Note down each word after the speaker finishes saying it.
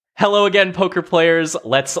Hello again, poker players.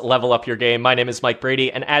 Let's level up your game. My name is Mike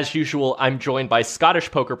Brady, and as usual, I'm joined by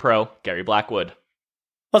Scottish poker pro, Gary Blackwood.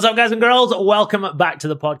 What's up, guys and girls? Welcome back to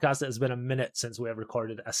the podcast. It has been a minute since we have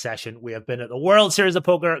recorded a session. We have been at the World Series of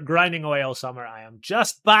Poker, grinding away all summer. I am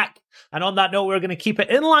just back. And on that note, we're going to keep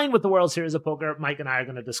it in line with the World Series of Poker. Mike and I are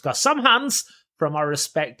going to discuss some hands from our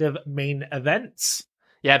respective main events.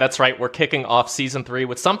 Yeah, that's right. We're kicking off Season 3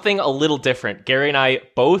 with something a little different. Gary and I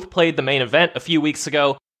both played the main event a few weeks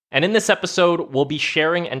ago. And in this episode, we'll be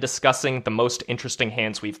sharing and discussing the most interesting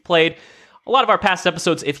hands we've played. A lot of our past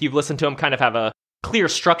episodes, if you've listened to them, kind of have a clear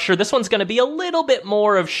structure. This one's going to be a little bit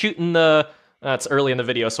more of shooting the... it's early in the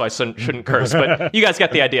video, so I shouldn't curse, but you guys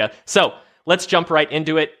get the idea. So let's jump right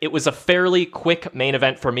into it. It was a fairly quick main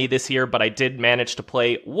event for me this year, but I did manage to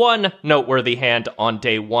play one noteworthy hand on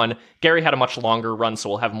day one. Gary had a much longer run, so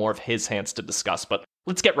we'll have more of his hands to discuss, but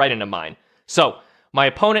let's get right into mine. So my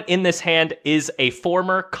opponent in this hand is a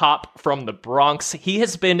former cop from the Bronx. He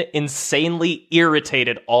has been insanely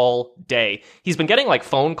irritated all day. He's been getting like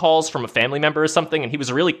phone calls from a family member or something, and he was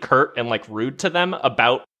really curt and like rude to them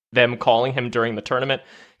about them calling him during the tournament.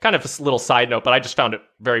 Kind of a little side note, but I just found it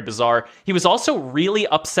very bizarre. He was also really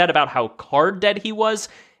upset about how card dead he was.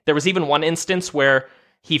 There was even one instance where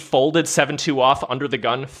he folded 7-2 off under the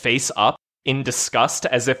gun face up in disgust,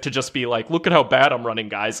 as if to just be like, look at how bad I'm running,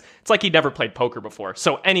 guys. It's like he'd never played poker before.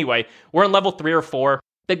 So anyway, we're on level 3 or 4.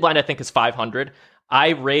 Big blind, I think, is 500. I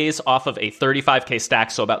raise off of a 35k stack,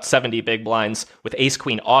 so about 70 big blinds with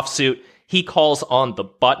ace-queen offsuit. He calls on the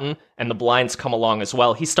button, and the blinds come along as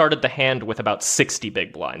well. He started the hand with about 60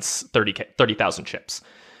 big blinds, 30,000 chips.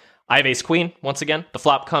 I have ace-queen, once again. The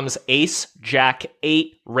flop comes ace, jack,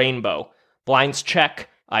 8, rainbow. Blinds check.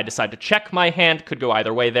 I decide to check my hand, could go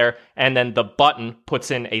either way there, and then the button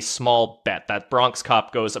puts in a small bet. That Bronx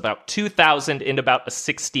cop goes about 2,000 into about a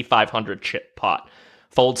 6,500 chip pot.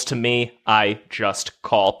 Folds to me, I just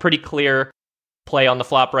call. Pretty clear play on the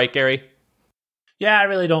flop, right, Gary? Yeah, I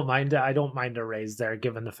really don't mind it. I don't mind a raise there,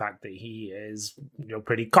 given the fact that he is,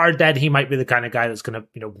 pretty card dead. He might be the kind of guy that's going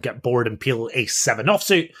to, get bored and peel ace-7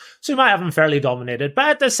 offsuit. So he might have him fairly dominated. But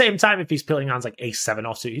at the same time, if he's peeling hands like ace-7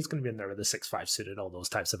 offsuit, he's going to be in there with a 6-5 suited, all those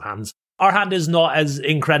types of hands. Our hand is not as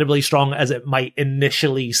incredibly strong as it might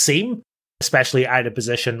initially seem, especially out of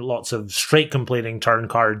position. Lots of straight completing turn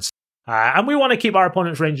cards. And we want to keep our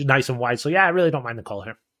opponent's range nice and wide. So yeah, I really don't mind the call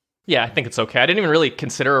here. Yeah, I think it's okay. I didn't even really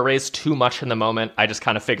consider a raise too much in the moment. I just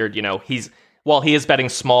kind of figured, he is betting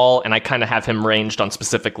small, and I kind of have him ranged on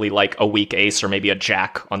specifically like a weak ace or maybe a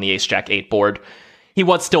jack on the ace-jack-8 board. He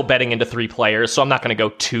was still betting into 3 players, so I'm not going to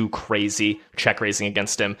go too crazy check raising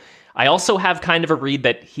against him. I also have kind of a read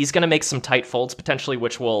that he's going to make some tight folds potentially,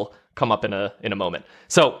 which will come up in a moment.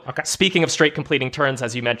 So, okay. Speaking of straight completing turns,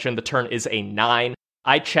 as you mentioned, the turn is a 9.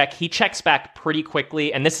 I check, he checks back pretty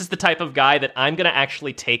quickly, and this is the type of guy that I'm going to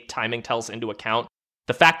actually take timing tells into account.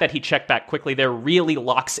 The fact that he checked back quickly there really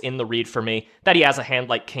locks in the read for me, that he has a hand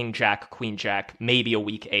like king jack, queen jack, maybe a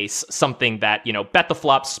weak ace, something that, bet the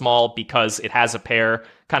flop small because it has a pair,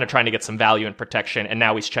 kind of trying to get some value and protection, and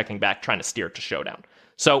now he's checking back, trying to steer it to showdown.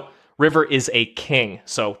 So, river is a king,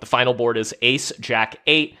 so the final board is ace, jack,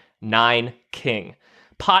 8, 9, king.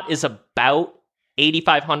 Pot is about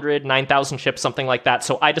 8,500, 9,000 chips, something like that.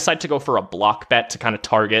 So I decided to go for a block bet to kind of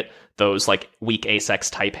target those like weak ace-x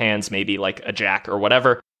type hands, maybe like a jack or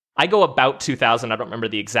whatever. I go about 2,000. I don't remember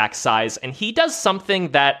the exact size. And he does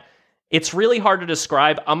something that it's really hard to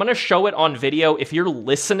describe. I'm going to show it on video. If you're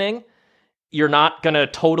listening, you're not going to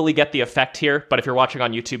totally get the effect here. But if you're watching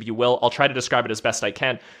on YouTube, you will. I'll try to describe it as best I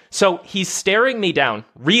can. So he's staring me down,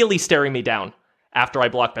 really staring me down. After I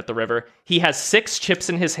block bet the river, he has 6 chips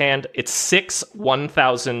in his hand. It's 6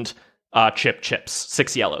 1,000 chips,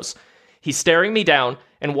 6 yellows. He's staring me down,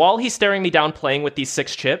 and while he's staring me down playing with these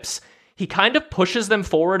 6 chips, he kind of pushes them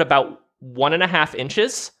forward about 1.5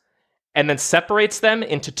 inches, and then separates them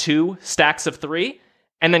into 2 stacks of 3,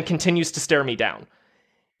 and then continues to stare me down.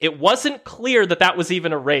 It wasn't clear that that was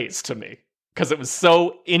even a raise to me, because it was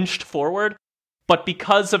so inched forward. But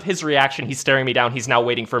because of his reaction, he's staring me down. He's now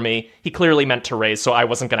waiting for me. He clearly meant to raise, so I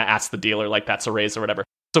wasn't going to ask the dealer like that's a raise or whatever.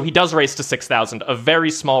 So he does raise to 6,000. A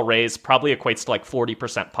very small raise, probably equates to like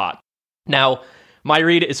 40% pot. Now, my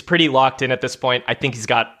read is pretty locked in at this point. I think he's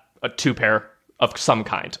got a 2 pair of some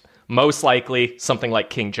kind. Most likely something like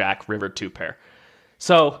king jack, river 2 pair.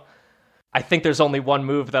 So I think there's only one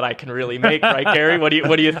move that I can really make, right, Gary? What do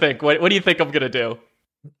you think? What do you think I'm going to do?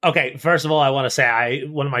 Okay, first of all, I want to say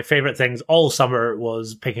one of my favorite things all summer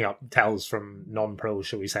was picking up tells from non-pros,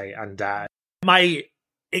 shall we say. And my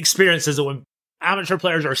experience is that when amateur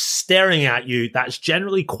players are staring at you, that's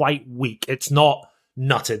generally quite weak. It's not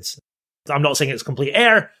nutted. I'm not saying it's complete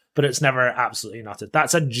air, but it's never absolutely nutted.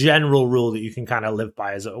 That's a general rule that you can kind of live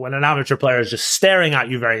by, is that when an amateur player is just staring at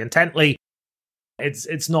you very intently,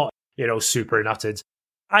 it's not, super nutted.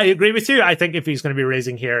 I agree with you. I think if he's going to be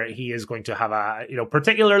raising here, he is going to have a,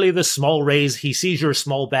 particularly the small raise. He sees your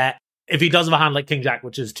small bet. If he does have a hand like King Jack,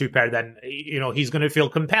 which is 2-pair, then, he's going to feel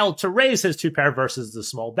compelled to raise his 2-pair versus the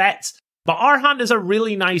small bets. But our hand is a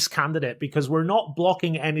really nice candidate because we're not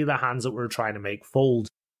blocking any of the hands that we're trying to make fold.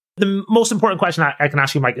 The most important question I can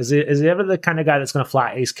ask you, Mike, is he ever the kind of guy that's going to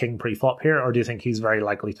flat ace king pre-flop here, or do you think he's very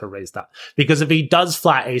likely to raise that? Because if he does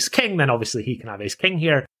flat ace king, then obviously he can have ace king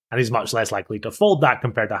here, and he's much less likely to fold that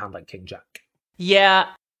compared to a hand like King Jack. Yeah,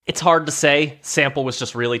 it's hard to say. Sample was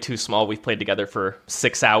just really too small. We've played together for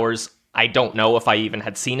 6 hours. I don't know if I even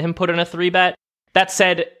had seen him put in a 3-bet. That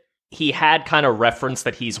said, he had kind of referenced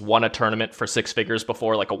that he's won a tournament for 6 figures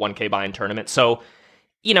before, like a 1K buy-in tournament. So,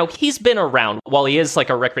 he's been around. While he is like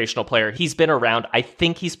a recreational player, he's been around. I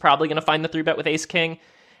think he's probably going to find the 3-bet with ace king.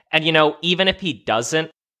 And, even if he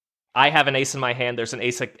doesn't, I have an ace in my hand. There's an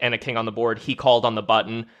ace and a king on the board. He called on the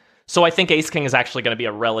button. So I think ace king is actually going to be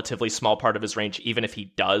a relatively small part of his range, even if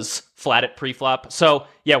he does flat it pre-flop. So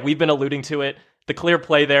yeah, we've been alluding to it. The clear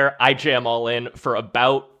play there, I jam all in for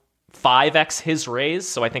about 5x his raise.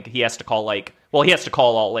 So I think he has to call he has to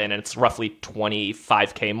call all in, and it's roughly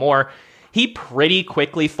 25k more. He pretty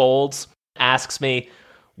quickly folds, asks me,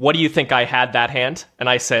 what do you think I had that hand? And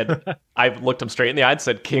I said, I looked him straight in the eye and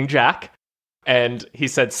said, King Jack. And he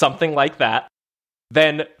said something like that.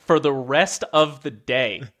 Then for the rest of the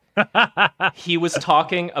day, he was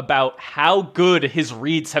talking about how good his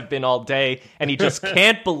reads have been all day, and he just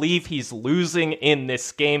can't believe he's losing in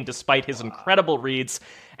this game despite his incredible reads.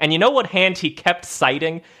 And you know what hand he kept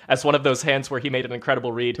citing as one of those hands where he made an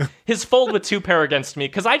incredible read? His fold with 2-pair against me,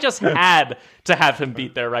 because I just had to have him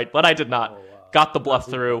beat there, right? But I did not. Got the bluff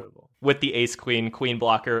through with the ace-queen, queen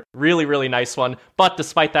blocker. Really, really nice one. But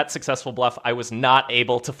despite that successful bluff, I was not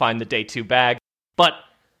able to find the day 2 bag. But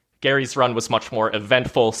Gary's run was much more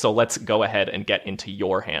eventful, so let's go ahead and get into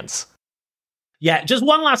your hands. Yeah, just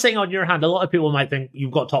one last thing on your hand. A lot of people might think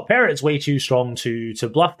you've got top pair. It's way too strong to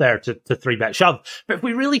bluff there, to 3-bet shove. But if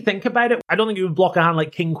we really think about it, I don't think you would block a hand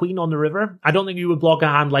like King Queen on the river. I don't think you would block a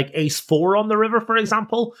hand like Ace 4 on the river, for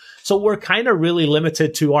example. So we're kind of really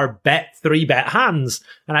limited to our 3-bet hands.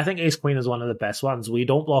 And I think Ace Queen is one of the best ones. We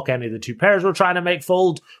don't block any of the 2 pairs we're trying to make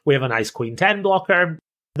fold. We have a nice Queen 10 blocker.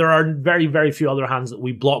 There are very, very few other hands that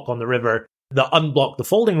we block on the river that unblock the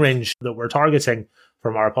folding range that we're targeting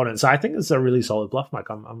from our opponents. So I think it's a really solid bluff, Mike.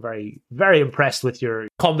 I'm very, very impressed with your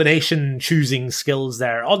combination choosing skills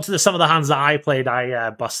there. On to some of the hands that I played. I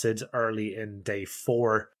busted early in day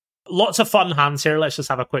 4. Lots of fun hands here. Let's just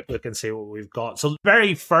have a quick look and see what we've got. So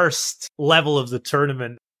very first level of the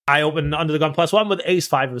tournament, I opened under the gun +1 with ace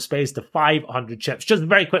 5 of spades to 500 chips. Just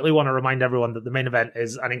very quickly want to remind everyone that the main event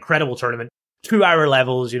is an incredible tournament. 2-hour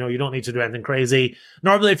levels, you don't need to do anything crazy.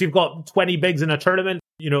 Normally, if you've got 20 bigs in a tournament,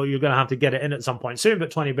 you're going to have to get it in at some point soon,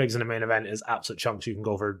 but 20 bigs in a main event is absolute chunks. You can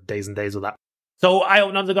go for days and days with that. So I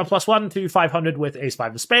opened under the gun +1 to 500 with ace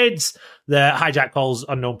 5 of spades. The hijack calls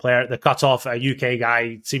unknown player. The cutoff, a UK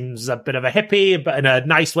guy, seems a bit of a hippie, but in a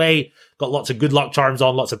nice way. Got lots of good luck charms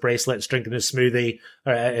on, lots of bracelets, drinking his smoothie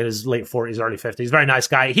in his late 40s, early 50s. Very nice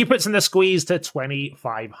guy. He puts in the squeeze to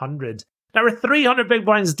 2,500. Now we're 300 big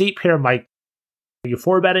blinds deep here, Mike. Are you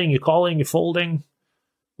 4-betting? You calling? You folding?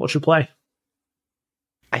 What's your play?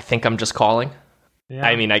 I think I'm just calling. Yeah.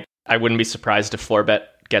 I mean, I wouldn't be surprised if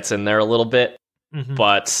 4-bet gets in there a little bit. Mm-hmm.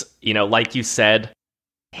 But, like you said,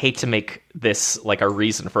 hate to make this like a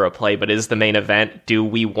reason for a play, but is the main event. Do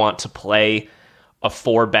we want to play a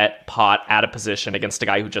 4-bet pot at a position against a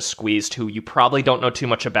guy who just squeezed, who you probably don't know too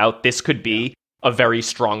much about? This could be a very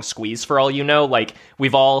strong squeeze for all you know. Like,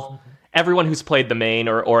 we've all... Everyone who's played the main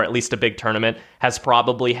or at least a big tournament has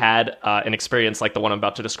probably had an experience like the one I'm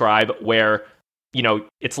about to describe where,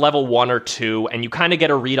 it's level 1 or 2 and you kind of get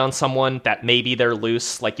a read on someone that maybe they're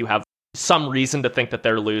loose. Like you have some reason to think that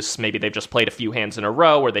they're loose. Maybe they've just played a few hands in a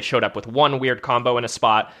row or they showed up with one weird combo in a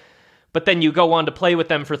spot. But then you go on to play with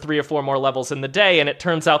them for 3 or 4 more levels in the day and it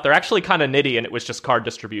turns out they're actually kind of nitty and it was just card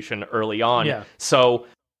distribution early on. Yeah. So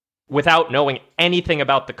without knowing anything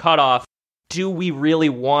about the cutoff, do we really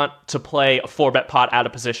want to play a 4-bet pot out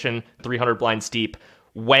of position, 300 blinds deep,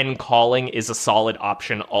 when calling is a solid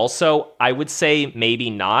option also? I would say maybe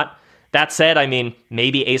not. That said, I mean,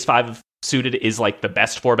 maybe ace 5 suited is like the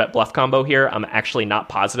best 4-bet bluff combo here. I'm actually not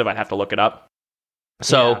positive. I'd have to look it up.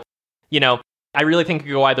 So, I really think it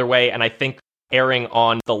could go either way, and I think erring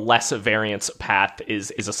on the less variance path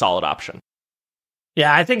is a solid option.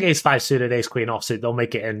 Yeah, I think ace five suited, ace queen offsuit, they'll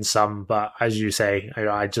make it in some, but as you say,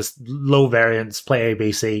 I just low variance, play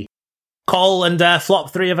ABC. Call and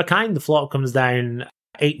flop three of a kind. The flop comes down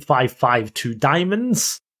 8-5-5 2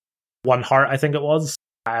 diamonds. One heart, I think it was.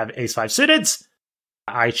 I have ace five suited.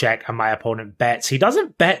 I check and my opponent bets. He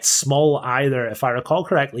doesn't bet small either, if I recall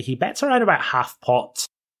correctly. He bets around about half pot.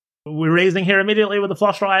 We're raising here immediately with the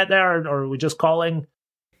flush draw out there, or are we just calling?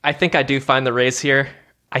 I think I do find the raise here.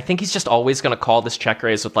 I think he's just always going to call this check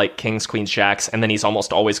raise with like kings, queens, jacks, and then he's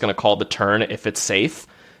almost always going to call the turn if it's safe.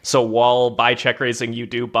 So while by check raising you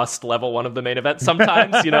do bust level one of the main event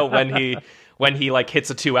sometimes, when he like hits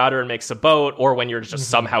a two outer and makes a boat, or when you're just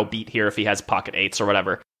somehow beat here if he has pocket eights or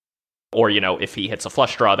whatever, or if he hits a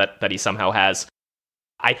flush draw that he somehow has.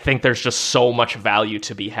 I think there's just so much value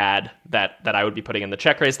to be had that I would be putting in the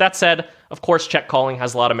check raise. That said, of course, check calling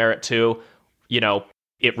has a lot of merit too.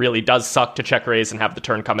 It really does suck to check raise and have the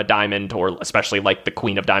turn come a diamond, or especially like the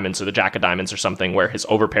queen of diamonds or the jack of diamonds or something where his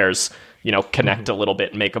overpairs, connect a little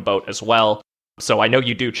bit and make a boat as well. So I know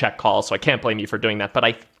you do check call, so I can't blame you for doing that. But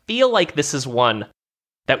I feel like this is one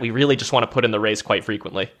that we really just want to put in the raise quite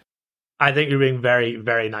frequently. I think you're being very,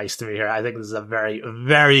 very nice to me here. I think this is a very,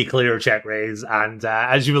 very clear check raise. And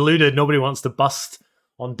as you alluded, nobody wants to bust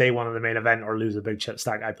on day one of the main event or lose a big chip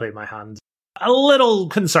stack. I played my hand a little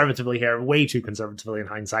conservatively here, way too conservatively in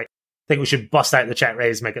hindsight. I think we should bust out the check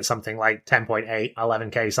raise, make it something like 10.8,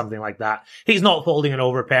 11k, something like that. He's not folding an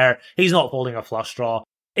overpair. He's not folding a flush draw.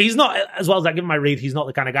 He's not, as well as I give my read, he's not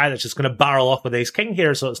the kind of guy that's just going to barrel off with ace king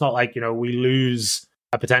here. So it's not like, we lose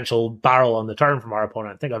a potential barrel on the turn from our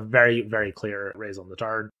opponent. I think a very, very clear raise on the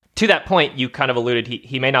turn. To that point, you kind of alluded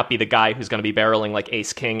he may not be the guy who's going to be barreling like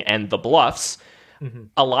ace king and the bluffs.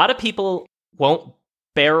 A lot of people won't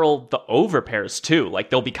barrel the overpairs too. Like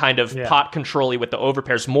they'll be kind of pot control-y with the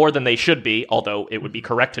overpairs more than they should be, although it would be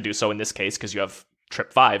correct to do so in this case because you have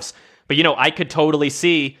trip fives. But I could totally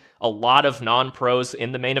see a lot of non-pros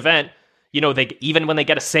in the main event. They even when they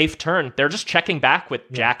get a safe turn, they're just checking back with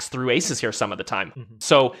jacks through aces here some of the time.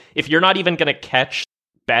 So if you're not even going to catch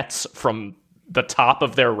bets from the top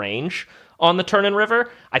of their range on the turn and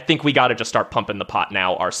river, I think we got to just start pumping the pot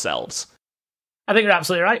now ourselves. I think you're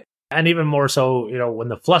absolutely right. And even more so, when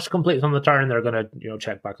the flush completes on the turn, they're going to,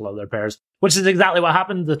 check back a lot of their pairs, which is exactly what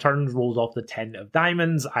happened. The turn rolls off the 10 of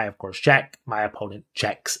diamonds. I, of course, check. My opponent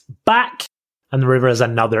checks back. And the river is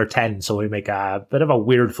another 10. So we make a bit of a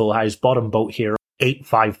weird full house bottom boat here.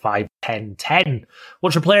 8-5-5-10-10.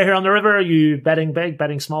 What's your player here on the river? Are you betting big,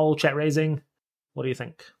 betting small, check raising? What do you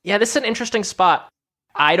think? Yeah, this is an interesting spot.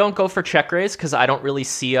 I don't go for check raise because I don't really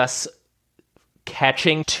see us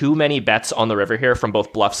catching too many bets on the river here from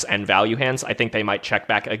both bluffs and value hands. I think they might check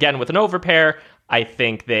back again with an overpair. I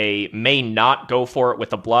think they may not go for it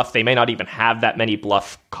with a bluff. They may not even have that many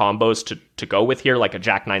bluff combos to go with here, like a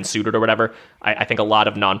jack-9 suited or whatever. I think a lot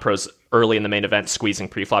of non-pros early in the main event squeezing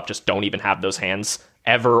preflop just don't even have those hands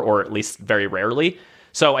ever, or at least very rarely.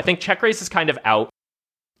 So I think check raise is kind of out.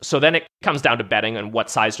 So then it comes down to betting and what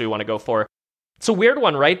size do we want to go for. It's a weird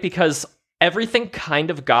one, right? Because everything kind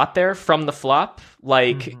of got there from the flop.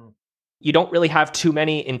 Like, you don't really have too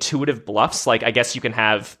many intuitive bluffs. Like, I guess you can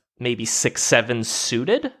have maybe 6-7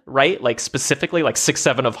 suited, right? Like, specifically, like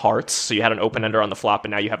 6-7 of hearts. So you had an open-ender on the flop,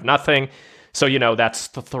 and now you have nothing. So, that's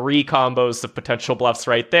the 3 combos of potential bluffs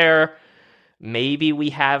right there. Maybe we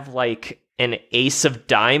have, like, an ace of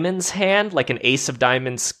diamonds hand, like an ace of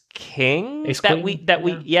diamonds king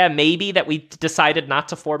maybe that we decided not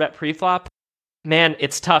to 4-bet preflop. Man,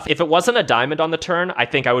 it's tough. If it wasn't a diamond on the turn, I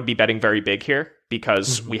think I would be betting very big here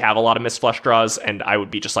because we have a lot of missed flush draws, and I would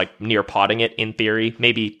be just like near potting it in theory,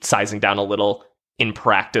 maybe sizing down a little in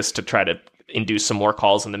practice to try to induce some more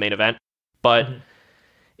calls in the main event. But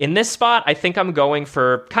in this spot, I think I'm going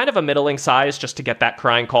for kind of a middling size just to get that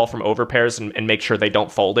crying call from overpairs and make sure they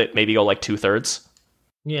don't fold it. Maybe go like 2/3.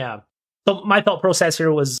 Yeah. So my thought process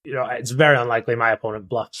here was, it's very unlikely my opponent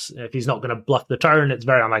bluffs. If he's not going to bluff the turn, it's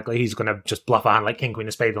very unlikely he's going to just bluff a hand like King, Queen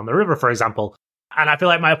of Spades on the river, for example. And I feel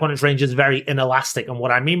like my opponent's range is very inelastic. And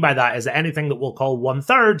what I mean by that is that anything that we'll call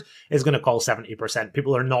 1/3 is going to call 70%.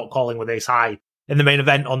 People are not calling with ace high in the main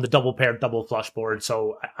event on the double paired, double flush board.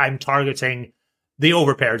 So I'm targeting the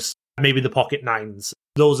overpairs, maybe the pocket nines.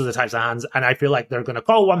 Those are the types of hands. And I feel like they're going to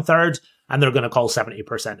call 1/3 and they're going to call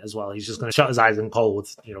 70% as well. He's just going to shut his eyes and call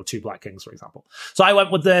with, 2 black kings, for example. So I went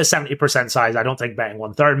with the 70% size. I don't think betting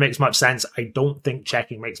 1/3 makes much sense. I don't think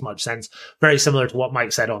checking makes much sense. Very similar to what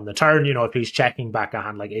Mike said on the turn. If he's checking back a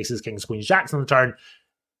hand like aces, kings, queens, jacks on the turn,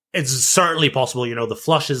 it's certainly possible. The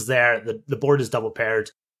flush is there. The board is double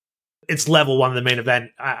paired. it's level one of the main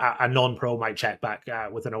event. A non-pro might check back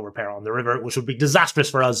with an overpair on the river, which would be disastrous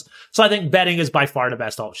for us. So I think betting is by far the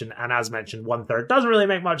best option. And as mentioned, 1/3 doesn't really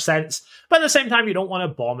make much sense. But at the same time, you don't want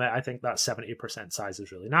to bomb it. I think that 70% size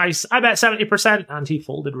is really nice. I bet 70%, and he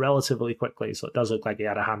folded relatively quickly. So it does look like he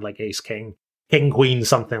had a hand like ace, king, king, queen,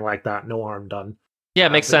 something like that. No harm done. Yeah,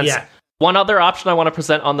 it makes sense. Yeah. One other option I want to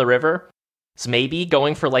present on the river is maybe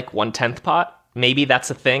going for like 1/10 pot. Maybe that's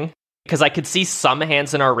a thing. Because I could see some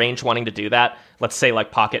hands in our range wanting to do that. Let's say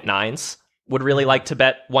like pocket nines would really like to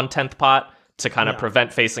bet 1/10 pot to kind of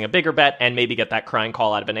prevent facing a bigger bet and maybe get that crying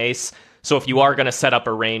call out of an ace. So if you are going to set up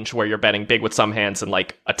a range where you're betting big with some hands and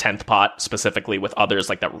like a 10th pot specifically with others,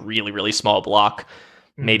 like that really, really small block,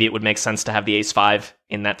 maybe it would make sense to have the ace-5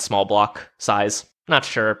 in that small block size. Not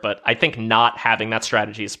sure, but I think not having that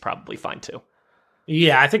strategy is probably fine too.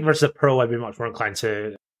 Yeah, I think versus a pro, I'd be much more inclined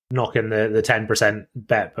to knock in the 10%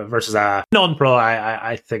 bet, but versus a non-pro,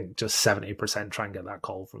 I think just 70% try and get that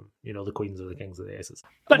call from, the queens or the kings or the aces.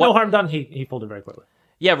 But no harm done, he folded very quickly.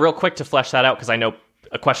 Yeah, real quick to flesh that out, because I know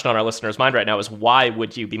a question on our listeners' mind right now is why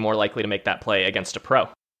would you be more likely to make that play against a pro?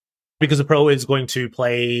 Because a pro is going to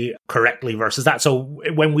play correctly versus that. So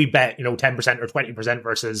when we bet, 10% or 20%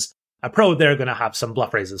 versus a pro, they're going to have some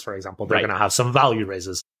bluff raises, for example. They're going to have some value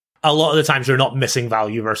raises. A lot of the times you're not missing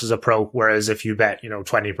value versus a pro, whereas if you bet,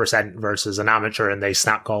 20% versus an amateur and they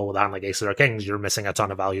snap call with a hand like aces or kings, you're missing a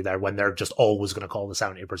ton of value there when they're just always going to call the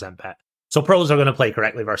 70% bet. So pros are going to play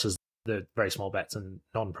correctly versus the very small bets, and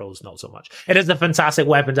non-pros not so much. It is a fantastic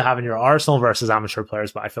weapon to have in your arsenal versus amateur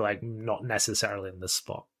players, but I feel like not necessarily in this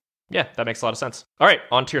spot. Yeah, that makes a lot of sense. All right,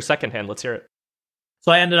 on to your second hand. Let's hear it.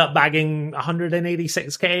 So I ended up bagging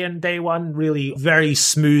 186k in day one. Really very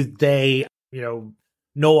smooth day,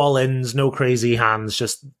 no all-ins, no crazy hands,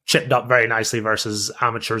 just chipped up very nicely versus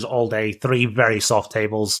amateurs all day. 3 very soft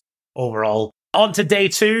tables overall. On to day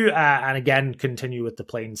 2, and again, continue with the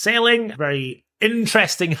plain sailing. Very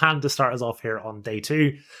interesting hand to start us off here on day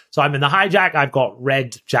 2. So I'm in the hijack. I've got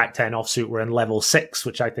red jack 10 offsuit. We're in level 6,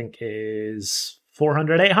 which I think is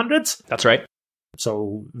 400, 800s. That's right.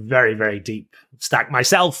 So very, very deep stack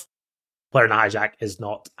myself. Player in the hijack is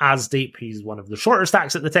not as deep. He's one of the shorter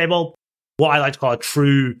stacks at the table. What I like to call a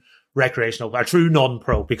true recreational, a true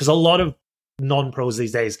non-pro, because a lot of non-pros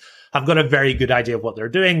these days have got a very good idea of what they're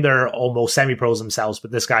doing. They're almost semi-pros themselves, but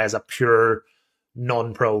this guy is a pure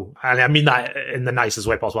non-pro. And I mean that in the nicest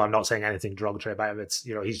way possible. I'm not saying anything derogatory about him. It's,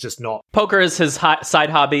 he's just not. Poker is his side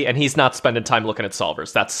hobby, and he's not spending time looking at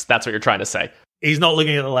solvers. That's what you're trying to say. He's not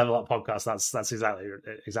looking at the Level Up podcast. That's exactly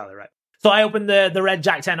right. So I opened the red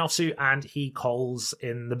jack 10 offsuit, and he calls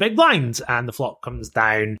in the big blind, and the flop comes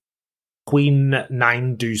down. Queen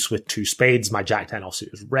 9 deuce with 2 spades. My jack 10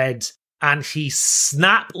 offsuit is red. And he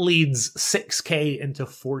snap leads 6k into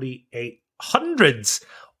 4,800s,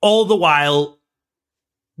 all the while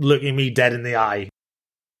looking me dead in the eye.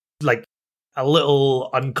 Like a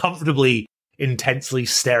little uncomfortably, intensely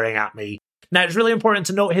staring at me. Now, it's really important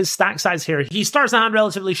to note his stack size here. He starts the hand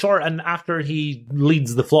relatively short, and after he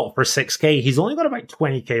leads the flop for 6k, he's only got about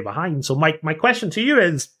 20k behind. So my question to you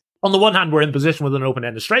is, on the one hand, we're in position with an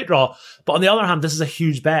open-ended straight draw, but on the other hand, this is a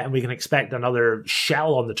huge bet, and we can expect another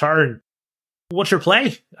shell on the turn. What's your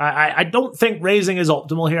play? I don't think raising is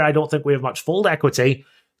optimal here. I don't think we have much fold equity.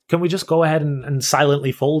 Can we just go ahead and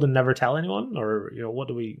silently fold and never tell anyone? Or, what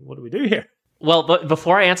do we do here? Well, but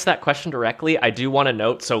before I answer that question directly, I do want to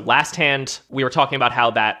note, so last hand, we were talking about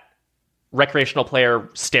how that recreational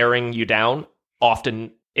player staring you down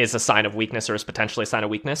often is a sign of weakness or is potentially a sign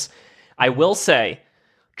of weakness. I will say,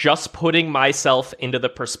 just putting myself into the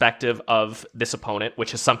perspective of this opponent,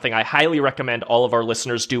 which is something I highly recommend all of our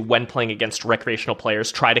listeners do when playing against recreational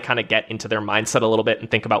players, try to kind of get into their mindset a little bit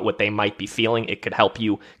and think about what they might be feeling. It could help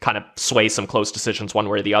you kind of sway some close decisions one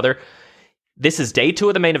way or the other. This is day 2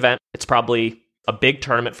 of the main event. It's probably a big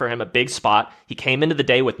tournament for him, a big spot. He came into the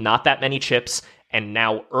day with not that many chips, and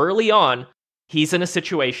now early on, he's in a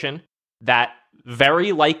situation that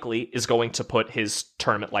very likely is going to put his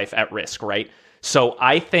tournament life at risk, right? So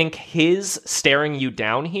I think his staring you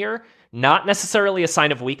down here, not necessarily a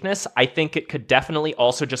sign of weakness. I think it could definitely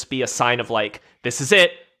also just be a sign of like, this is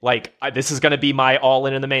it. Like, this is going to be my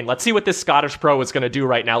all-in the main. Let's see what this Scottish pro is going to do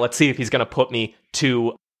right now. Let's see if he's going to put me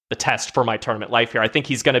to the test for my tournament life here. I think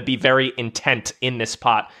he's going to be very intent in this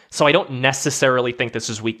pot. So I don't necessarily think this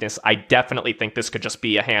is weakness. I definitely think this could just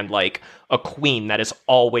be a hand like a queen that is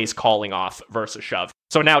always calling off versus shove.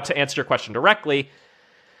 So now to answer your question directly,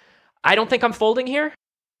 I don't think I'm folding here,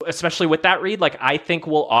 especially with that read. Like, I think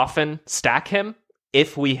we'll often stack him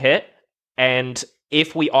if we hit. And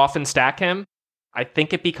if we often stack him, I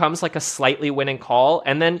think it becomes like a slightly winning call.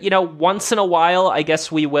 And then, once in a while, I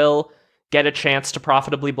guess we will get a chance to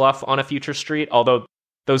profitably bluff on a future street, although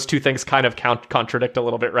those two things kind of contradict a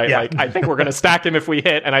little bit, right? Yeah. Like, I think we're going to stack him if we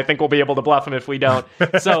hit, and I think we'll be able to bluff him if we don't.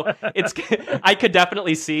 So I could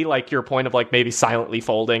definitely see like your point of like maybe silently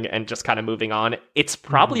folding and just kind of moving on. It's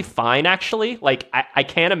probably fine, actually. Like, I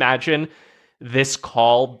can't imagine this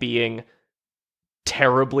call being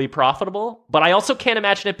terribly profitable, but I also can't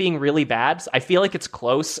imagine it being really bad. I feel like it's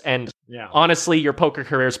close, and honestly, your poker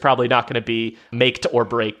career is probably not going to be maked or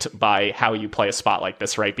breaked by how you play a spot like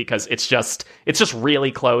this, right? Because it's just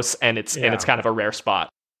really close, and it's kind of a rare spot.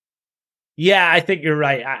 Yeah, I think you're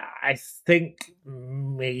right. I think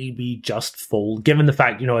maybe just fold, given the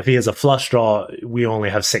fact, if he has a flush draw, we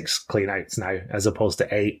only have 6 clean outs now as opposed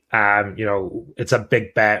to 8. It's a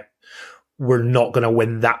big bet. We're not going to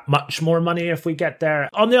win that much more money if we get there.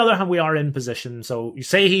 On the other hand, we are in position. So you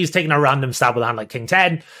say he's taking a random stab with a hand like King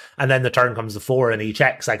 10, and then the turn comes to 4 and he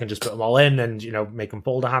checks. I can just put them all in and, make him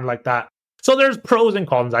fold a hand like that. So there's pros and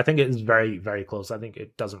cons. I think it is very, very close. I think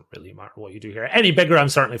it doesn't really matter what you do here. Any bigger, I'm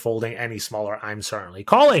certainly folding. Any smaller, I'm certainly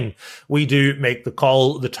calling. We do make the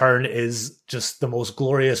call. The turn is just the most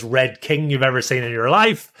glorious red king you've ever seen in your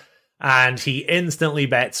life. And he instantly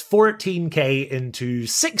bets 14k into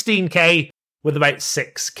 16k with about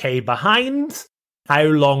 6k behind. How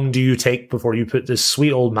long do you take before you put this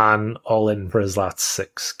sweet old man all in for his last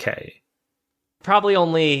 6k? Probably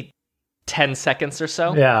only 10 seconds or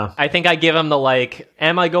so. Yeah. I think I give him the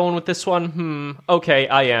am I going with this one? Okay,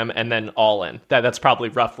 I am. And then all in. That's probably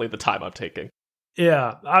roughly the time I'm taking.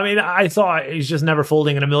 Yeah. I mean, I thought he's just never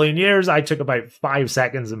folding in a million years. I took about 5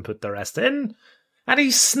 seconds and put the rest in. And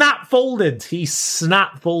he snap folded. He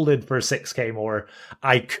snap folded for 6k more.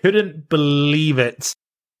 I couldn't believe it.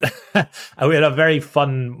 We had a very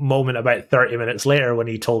fun moment about 30 minutes later when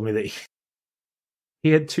he told me that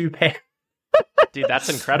he had 2 pairs. Dude, that's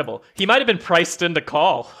incredible. He might have been priced into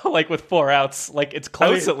call, with 4 outs. It's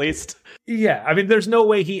close at least. Yeah, I mean, there's no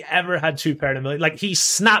way he ever had 2 pair in a million. He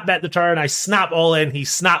snap bet the turn, I snap all in, he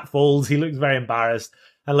snap folds, he looks very embarrassed.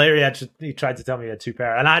 And later he tried to tell me he had 2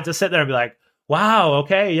 pair. And I had to sit there and be like, wow,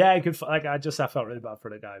 okay, yeah, I felt really bad for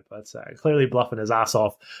the guy, but clearly bluffing his ass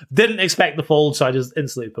off. Didn't expect the fold, so I just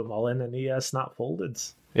instantly put them all in, and he snap folded.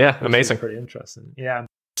 Yeah, amazing. Pretty interesting. Yeah.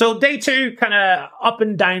 So day 2, kind of up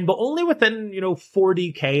and down, but only within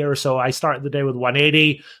 40k or so. I started the day with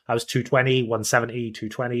 180. I was 220, 170,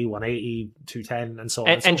 220, 180, 210, and so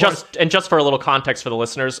on. And just for a little context for the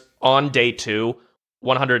listeners, on day 2,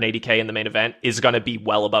 180k in the main event is going to be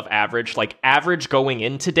well above average. Average going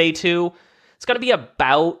into day 2. It's going to be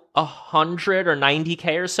about 100 or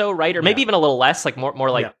 90k or so, right? Or maybe even a little less,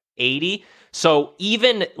 more like 80. So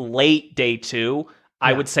even late day 2,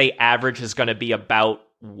 I would say average is going to be about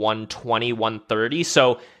 120, 130.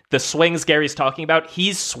 So the swings Gary's talking about,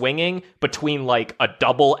 he's swinging between a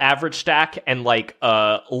double average stack and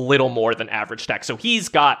a little more than average stack. So he's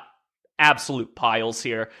got absolute piles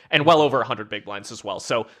here and well over 100 big blinds as well.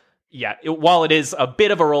 So yeah, while it is a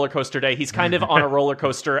bit of a roller coaster day, he's kind of on a roller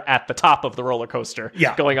coaster at the top of the roller coaster,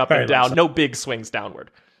 going up and down. So. No big swings downward.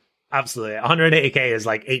 Absolutely. 180k is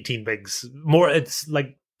 18 bigs. More, it's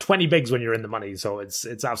 20 bigs when you're in the money. So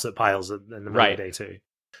it's absolute piles in the middle of day 2.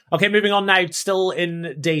 Okay, moving on now. Still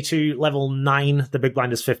in day 2, level 9. The big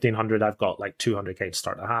blind is 1500. I've got 200k to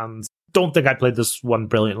start the hands. Don't think I played this one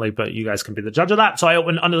brilliantly, but you guys can be the judge of that. So I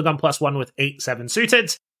open under the gun +1 with 8-7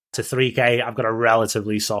 suited. To 3k, I've got a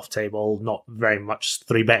relatively soft table, not very much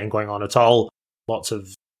 3-betting going on at all. Lots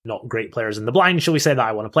of not great players in the blind, shall we say, that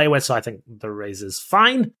I want to play with, so I think the raise is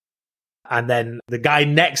fine. And then the guy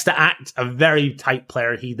next to act, a very tight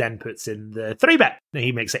player, he then puts in the 3-bet.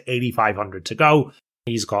 He makes it 8,500 to go.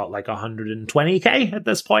 He's got 120k at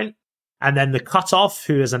this point. And then the cutoff,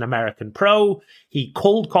 who is an American pro, he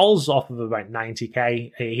cold calls off of about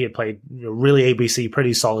 90k. He had played really ABC,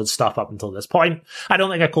 pretty solid stuff up until this point. I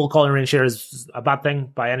don't think a cold calling range here is a bad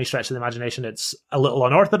thing by any stretch of the imagination. It's a little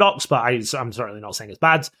unorthodox, but I'm certainly not saying it's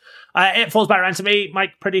bad. It falls back around to me.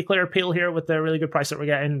 Mike, pretty clear appeal here with the really good price that we're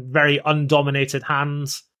getting. Very undominated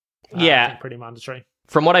hands. I think pretty mandatory.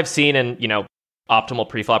 From what I've seen in, optimal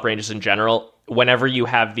preflop ranges in general, whenever you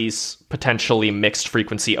have these potentially mixed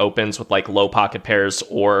frequency opens with low pocket pairs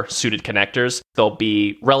or suited connectors, there'll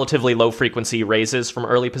be relatively low frequency raises from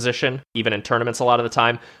early position, even in tournaments a lot of the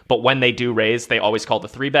time. But when they do raise, they always call the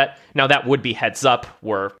 3-bet. Now that would be heads up.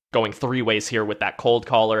 We're going 3 ways here with that cold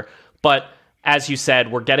caller. But as you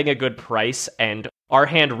said, we're getting a good price, and our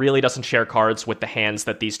hand really doesn't share cards with the hands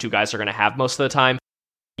that these two guys are going to have most of the time.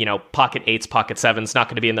 pocket eights, pocket sevens, not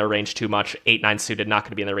going to be in their range too much. 8-9 suited, not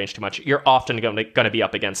going to be in their range too much. You're often going to be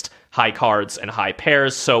up against high cards and high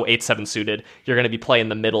pairs. So 8-7 suited, you're going to be playing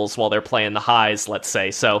the middles while they're playing the highs, let's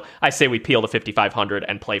say. So I say we peel to 5,500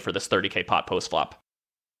 and play for this 30k pot post flop.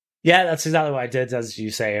 Yeah, that's exactly what I did. As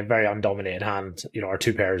you say, a very undominated hand. Our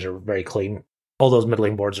two pairs are very clean. All those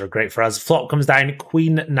middling boards are great for us. Flop comes down,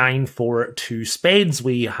 queen 9-4 2 spades.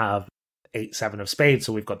 We have 8-7 of spades,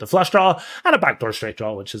 so we've got the flush draw and a backdoor straight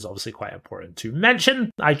draw, which is obviously quite important to mention.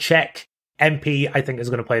 I check. MP, I think, is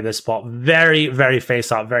going to play this spot very, very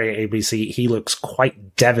face up, very ABC. He looks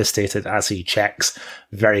quite devastated as he checks,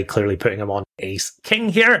 very clearly putting him on ace king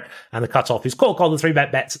here. And the cutoff is call the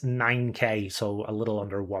 3-bet bets 9k, so a little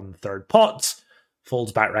under 1/3 pot.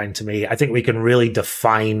 Folds back round to me. I think we can really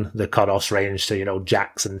define the cutoffs range to,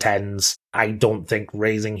 jacks and tens. I don't think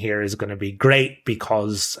raising here is going to be great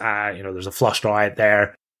because, there's a flush draw out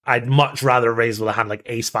there. I'd much rather raise with a hand like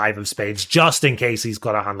ace-5 of spades, just in case he's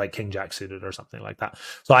got a hand like king-jack suited or something like that.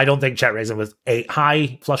 So I don't think check raising with 8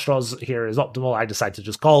 high flush draws here is optimal. I decide to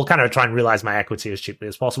just call, kind of try and realize my equity as cheaply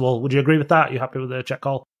as possible. Would you agree with that? You happy with the check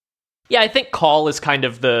call? Yeah, I think call is kind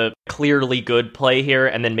of the clearly good play here,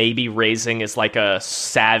 and then maybe raising is like a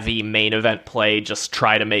savvy main event play, just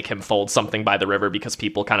try to make him fold something by the river because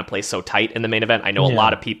people kind of play so tight in the main event. I know a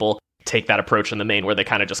lot of people take that approach in the main where they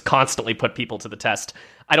kind of just constantly put people to the test.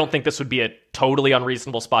 I don't think this would be a totally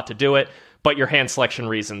unreasonable spot to do it, but your hand selection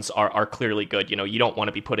reasons are clearly good. You don't want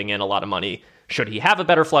to be putting in a lot of money. Should he have a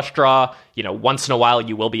better flush draw, once in a while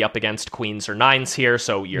you will be up against queens or nines here,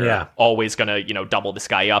 so you're always going to, double this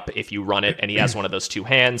guy up if you run it and he has one of those two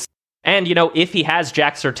hands. And, if he has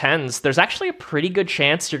jacks or tens, there's actually a pretty good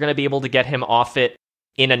chance you're going to be able to get him off it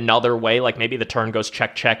in another way. Like maybe the turn goes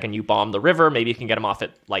check, check, and you bomb the river. Maybe you can get him off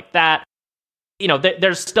it like that.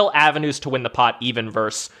 There's still avenues to win the pot, even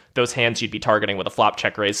versus those hands you'd be targeting with a flop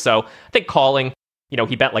check raise. So I think calling,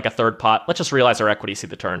 he bet like a third pot. Let's just realize our equity, see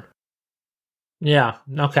the turn. Yeah,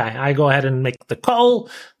 okay. I go ahead and make the call.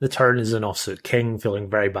 The turn is an offsuit king, feeling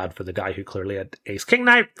very bad for the guy who clearly had ace king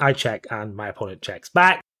now. I check and my opponent checks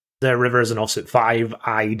back. The river is an offsuit 5.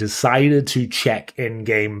 I decided to check in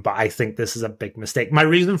game, but I think this is a big mistake. My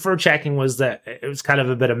reason for checking was that it was kind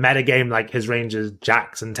of a bit of meta game, like his range is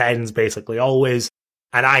jacks and tens basically always.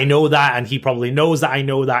 And I know that, and he probably knows that I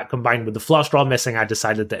know that. Combined with the flush draw missing, I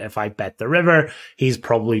decided that if I bet the river, he's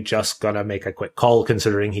probably just gonna make a quick call,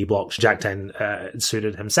 considering he blocks jack 10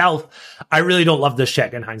 suited himself. I really don't love this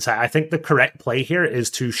check in hindsight. I think the correct play here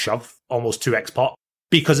is to shove almost 2x pot,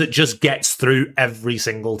 because it just gets through every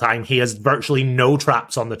single time. He has virtually no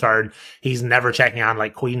traps on the turn. He's never checking on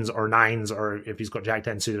like queens or nines, or if he's got jack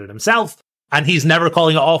 10 suited himself. And he's never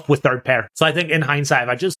calling it off with third pair. So I think in hindsight, if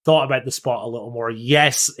I just thought about the spot a little more,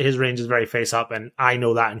 yes, his range is very face up, and I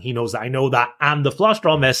know that, and he knows that I know that, and the flush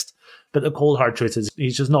draw missed. But the cold hard truth is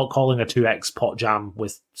he's just not calling a 2x pot jam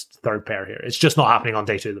with third pair here. It's just not happening on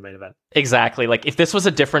day 2 of the main event. Exactly. Like if this was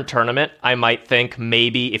a different tournament, I might think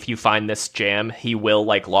maybe if you find this jam, he will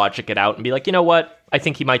like logic it out and be like, you know what? I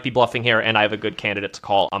think he might be bluffing here and I have a good candidate to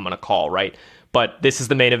call. I'm going to call, right? But this is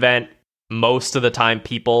the main event. Most of the time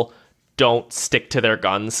people don't stick to their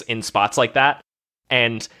guns in spots like that.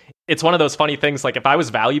 And it's one of those funny things. Like if I was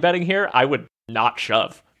value betting here, I would not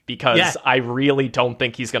shove. Because I really don't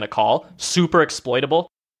think he's going to call. Super exploitable.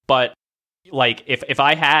 But like if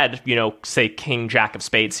I had, say king, jack of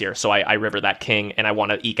spades here, so I river that king and I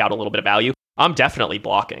want to eke out a little bit of value, I'm definitely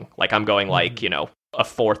blocking. Like I'm going like, a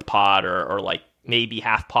fourth pot or like maybe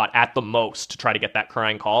half pot at the most to try to get that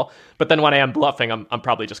crying call. But then when I am bluffing, I'm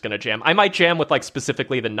probably just going to jam. I might jam with like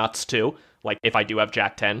specifically the nuts too. Like if I do have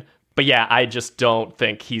jack 10. But yeah, I just don't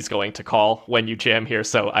think he's going to call when you jam here.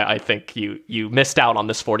 So I think you missed out on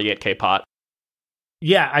this 48k pot.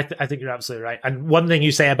 Yeah, I think you're absolutely right. And one thing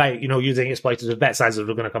you say about, using exploitative bet sizes,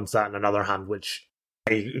 we're going to come to that in another hand, which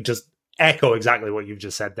I just echo exactly what you've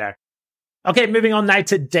just said there. Okay, moving on now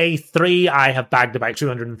to day 3. I have bagged about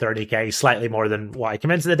 230k, slightly more than what I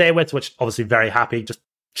came into the day with, which obviously very happy, just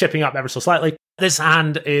chipping up ever so slightly. This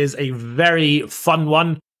hand is a very fun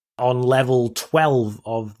one. On level 12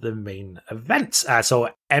 of the main event. So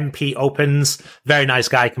MP opens. Very nice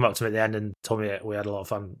guy. Came up to me at the end and told me we had a lot of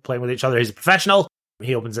fun playing with each other. He's a professional.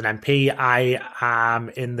 He opens an MP. I am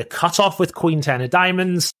in the cutoff with Queen 10 of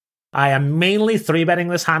diamonds. I am mainly 3-betting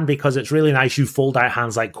this hand because it's really nice. You fold out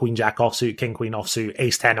hands like Queen Jack offsuit, King Queen offsuit,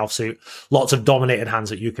 Ace 10 offsuit. Lots of dominated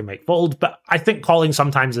hands that you can make fold. But I think calling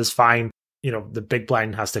sometimes is fine. The big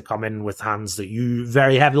blind has to come in with hands that you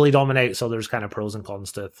very heavily dominate. So there's kind of pros and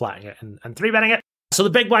cons to flatting it and 3-betting it. So the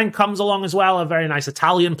big blind comes along as well. A very nice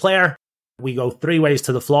Italian player. We go three ways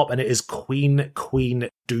to the flop, and it is queen, queen,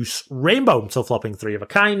 deuce, rainbow. So flopping three of a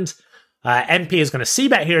kind. MP is going to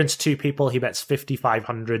c-bet here into two people. He bets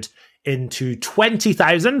 5,500 into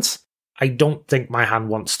 20,000. I don't think my hand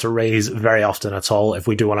wants to raise very often at all. If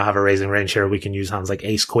we do want to have a raising range here, we can use hands like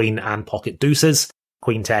ace, queen, and pocket deuces.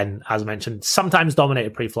 Queen 10, as mentioned, sometimes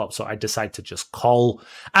dominated pre-flop, so I decide to just call.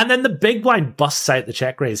 And then the big blind busts out the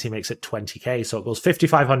check raise. He makes it 20k, so it goes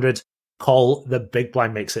 5,500, call. The big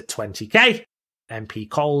blind makes it 20k. MP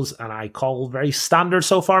calls, and I call. Very standard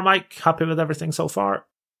so far, Mike. Happy with everything so far?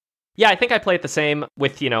 Yeah, I think I play it the same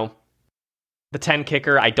with, the 10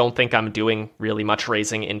 kicker. I don't think I'm doing really much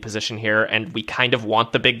raising in position here, and we kind of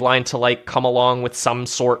want the big blind to come along with some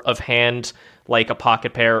sort of hand, like a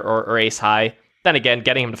pocket pair or ace high. Then again,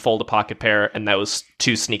 getting him to fold a pocket pair and those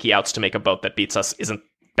two sneaky outs to make a boat that beats us isn't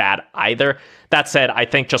bad either. That said, I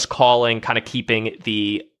think just calling, kind of keeping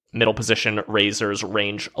the middle position raiser's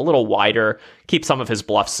range a little wider, keep some of his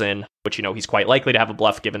bluffs in, which, he's quite likely to have a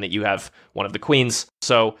bluff given that you have one of the queens.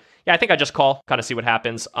 So yeah, I think I just call, kind of see what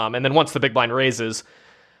happens. And then once the big blind raises,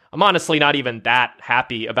 I'm honestly not even that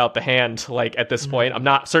happy about the hand. At this point,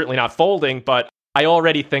 I'm certainly not folding, but I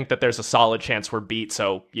already think that there's a solid chance we're beat.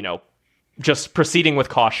 So, just proceeding with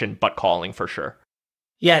caution, but calling for sure.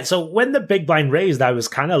 Yeah, so when the big blind raised, I was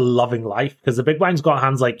kind of loving life, because the big blind's got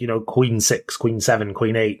hands like, queen 6, queen 7,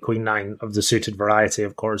 queen 8, queen 9 of the suited variety,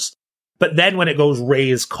 of course. But then when it goes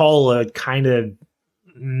raise, call, kind of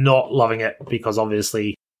not loving it, because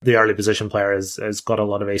obviously the early position player has got a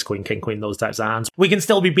lot of ace, queen, king, queen, those types of hands. We can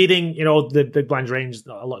still be beating, the big blind's range,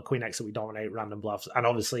 a lot of queen X that we dominate, random bluffs, and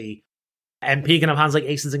obviously MP can have hands like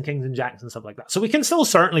aces and kings and jacks and stuff like that. So we can still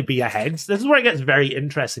certainly be ahead. This is where it gets very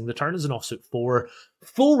interesting. The turn is an offsuit 4,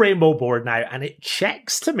 full rainbow board now, and it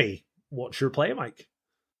checks to me. What's your play, Mike?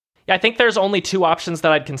 Yeah, I think there's only two options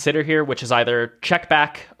that I'd consider here, which is either check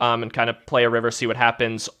back and kind of play a river, see what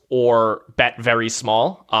happens, or bet very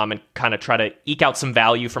small and kind of try to eke out some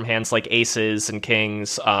value from hands like aces and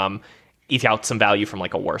kings, eke out some value from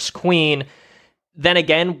a worse queen. Then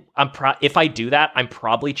again, if I do that, I'm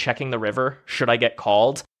probably checking the river should I get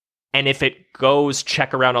called. And if it goes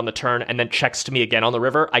check around on the turn and then checks to me again on the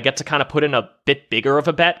river, I get to kind of put in a bit bigger of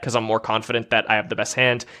a bet because I'm more confident that I have the best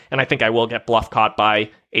hand. And I think I will get bluff caught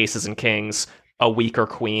by aces and kings, a weaker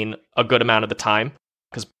queen, a good amount of the time.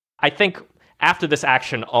 Because I think after this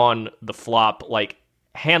action on the flop,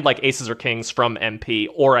 hand like aces or kings from MP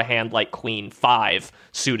or a hand like queen 5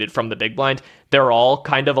 suited from the big blind, they're all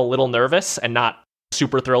kind of a little nervous and not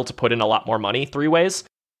super thrilled to put in a lot more money three ways.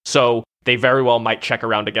 So they very well might check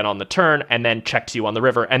around again on the turn and then check to you on the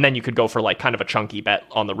river. And then you could go for kind of a chunky bet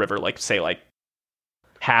on the river, say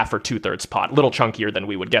half or 2/3 pot, a little chunkier than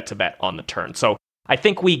we would get to bet on the turn. So I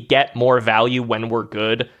think we get more value when we're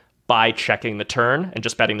good by checking the turn and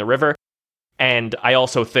just betting the river. And I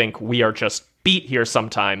also think we are just beat here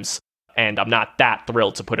sometimes, and I'm not that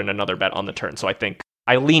thrilled to put in another bet on the turn. So I think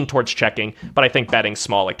I lean towards checking, but I think betting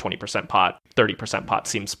small, 20% pot, 30% pot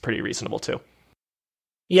seems pretty reasonable too.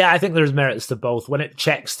 Yeah, I think there's merits to both. When it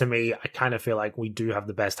checks to me, I kind of feel like we do have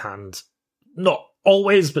the best hand. Not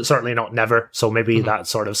always, but certainly not never. So maybe that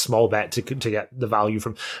sort of small bet to get the value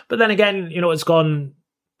from. But then again, it's gone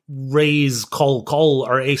raise, call,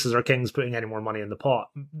 or aces or kings putting any more money in the pot.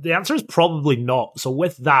 The answer is probably not. So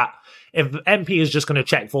with that, if MP is just going to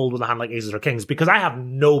check fold with a hand like aces or kings, because I have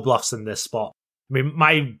no bluffs in this spot. I mean,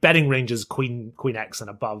 my betting range is queen X and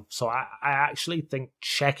above. So I actually think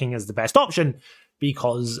checking is the best option,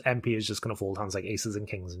 because MP is just going to fold hands like aces and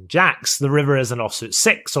kings and jacks. The river is an offsuit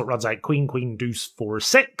 6, so it runs out queen, deuce, 4,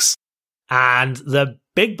 6. And the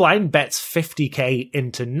big blind bets 50k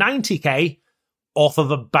into 90k off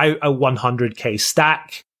of about a 100k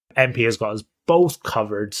stack. MP has got us both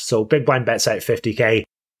covered, so big blind bets out 50k.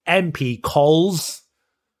 MP calls.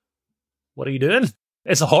 What are you doing?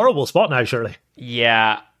 It's a horrible spot now, surely.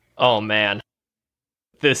 Yeah. Oh, man.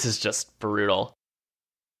 This is just brutal.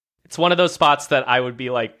 It's one of those spots that I would be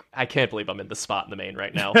like, I can't believe I'm in this spot in the main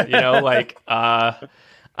right now.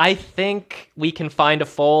 I think we can find a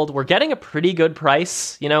fold. We're getting a pretty good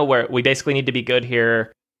price, where we basically need to be good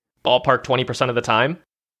here ballpark 20% of the time.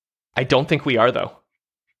 I don't think we are, though.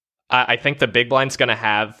 I think the big blind's going to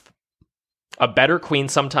have a better queen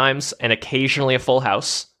sometimes and occasionally a full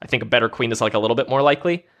house. I think a better queen is a little bit more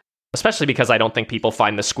likely, especially because I don't think people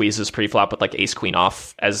find the squeezes pre-flop with ace queen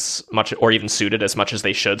off as much, or even suited as much as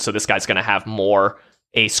they should. So this guy's going to have more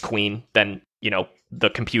ace queen than, the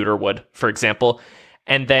computer would, for example.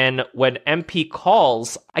 And then when MP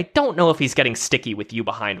calls, I don't know if he's getting sticky with you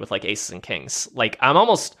behind with aces and kings.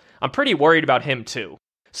 I'm pretty worried about him too.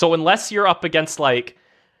 So unless you're up against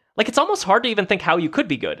like, it's almost hard to even think how you could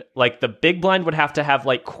be good. Like, the big blind would have to have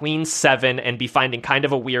like queen 7 and be finding kind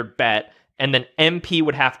of a weird bet, and then MP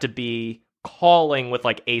would have to be calling with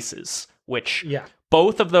like aces, which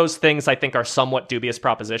both of those things I think are somewhat dubious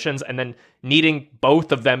propositions, and then needing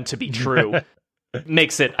both of them to be true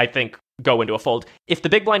makes it, I think, go into a fold. If the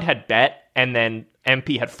big blind had bet and then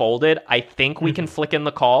MP had folded, I think we can flick in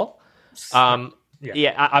the call.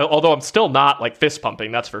 Although I'm still not like fist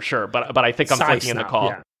pumping, that's for sure. But I think I'm flicking in the call.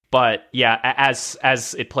 Yeah. But yeah,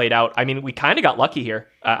 as it played out, I mean, we kind of got lucky here.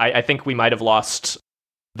 I think we might have lost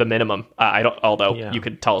the minimum. You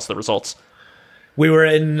could tell us the results. We were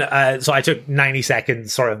in, so I took 90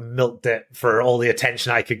 seconds, sort of milked it for all the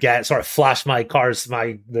attention I could get, sort of flashed my cards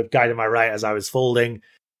to the guy to my right as I was folding.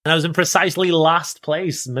 And I was in precisely last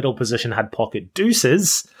place. Middle position had pocket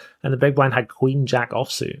deuces, and the big blind had queen jack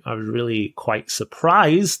offsuit. I was really quite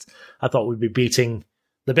surprised. I thought we'd be beating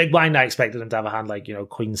the big blind. I expected him to have a hand like,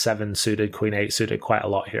 queen 7 suited, queen 8 suited quite a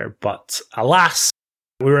lot here. But alas,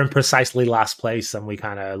 we were in precisely last place, and we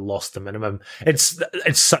kind of lost the minimum. It's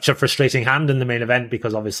such a frustrating hand in the main event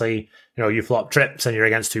because obviously, you flop trips and you're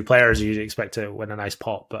against 2 players. You usually expect to win a nice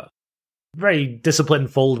pot, but very disciplined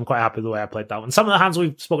fold. I'm quite happy with the way I played that one. Some of the hands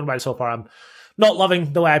we've spoken about so far, I'm not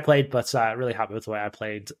loving the way I played, but really happy with the way I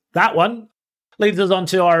played that one. Leads us on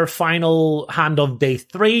to our final hand of day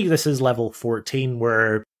 3. This is level 14.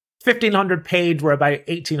 We're 1,500 paid. We're about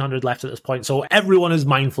 1,800 left at this point. So everyone is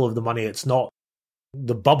mindful of the money. It's not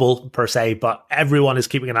the bubble per se, but everyone is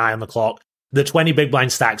keeping an eye on the clock. The 20 big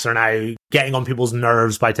blind stacks are now getting on people's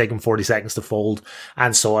nerves by taking 40 seconds to fold,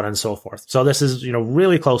 and so on and so forth. So this is,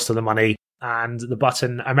 really close to the money. And the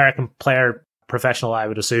button, American player, professional, I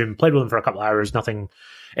would assume, played with him for a couple of hours, nothing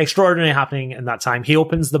extraordinary happening in that time. He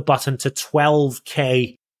opens the button to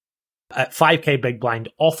 12k at 5k big blind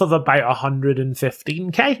off of about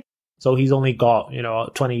 115k. So he's only got,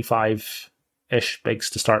 25-ish bigs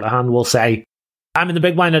to start the hand, we'll say. I'm in the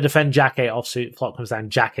big blind. I defend Jack 8 offsuit. Flop comes down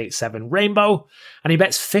Jack 8 7 rainbow, and he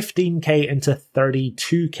bets 15k into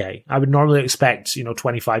 32k. I would normally expect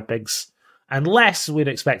 25 bigs, unless we'd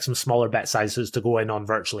expect some smaller bet sizes to go in on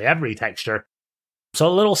virtually every texture. So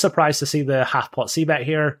a little surprised to see the half pot C bet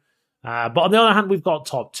here. But on the other hand, we've got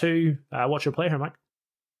top 2. What's your play here, Mike?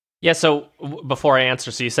 Yeah, so before I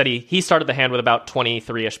answer, so you said he started the hand with about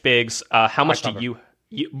 23-ish bigs. How much do you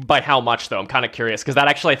by how much, though? I'm kind of curious, because that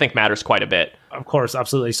actually, I think, matters quite a bit. Of course,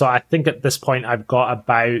 absolutely. So I think at this point, I've got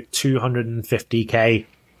about 250k.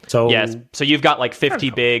 So yes, so you've got like 50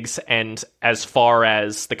 bigs, and as far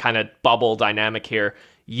as the kind of bubble dynamic here,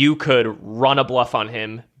 you could run a bluff on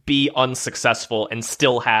him, be unsuccessful, and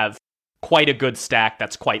still have quite a good stack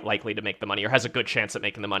that's quite likely to make the money, or has a good chance at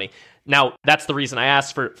making the money. Now, that's the reason I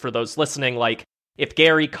asked for those listening, like, if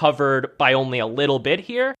Gary covered by only a little bit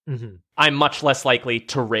here, I'm much less likely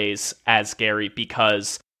to raise as Gary,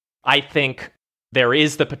 because I think there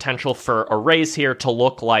is the potential for a raise here to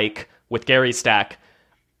look like, with Gary's stack,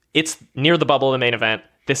 it's near the bubble in the main event.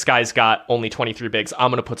 This guy's got only 23 bigs.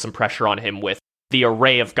 I'm going to put some pressure on him with the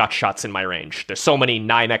array of gut shots in my range. There's so many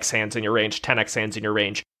 9x hands in your range, 10x hands in your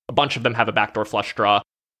range. A bunch of them have a backdoor flush draw.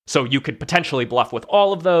 So you could potentially bluff with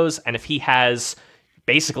all of those, and if he has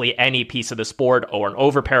basically any piece of this board or an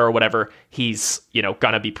overpair or whatever, he's,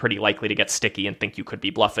 gonna be pretty likely to get sticky and think you could be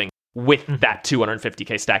bluffing with that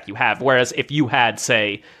 250k stack you have. Whereas if you had,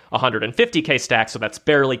 say, 150k stack, so that's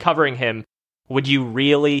barely covering him, would you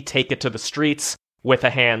really take it to the streets with a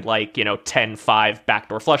hand like, 10-5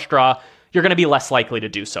 backdoor flush draw? You're going to be less likely to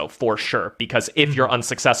do so, for sure, because if you're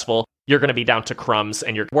unsuccessful, you're going to be down to crumbs,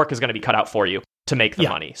 and your work is going to be cut out for you to make the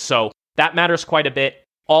money. So that matters quite a bit.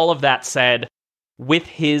 All of that said, with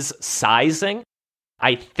his sizing,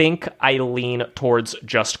 I think I lean towards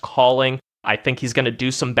just calling. I think he's going to do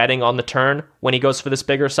some betting on the turn when he goes for this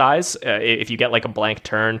bigger size. If you get like a blank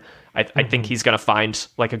turn, I think he's going to find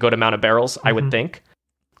like a good amount of barrels, I would think.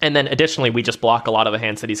 And then additionally, we just block a lot of the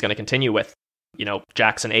hands that he's going to continue with.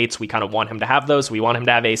 Jacks and 8s, we kind of want him to have those. We want him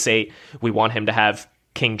to have ace 8. We want him to have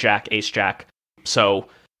king jack, ace jack. So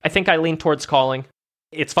I think I lean towards calling.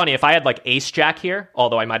 It's funny, if I had like ace jack here,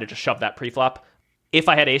 although I might have just shoved that preflop, if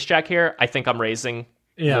I had ace jack here, I think I'm raising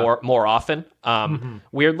more often,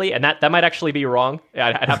 weirdly, and that might actually be wrong.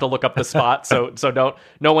 I'd have to look up the spot, so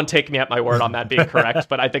no one take me at my word on that being correct,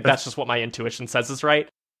 but I think that's just what my intuition says is right.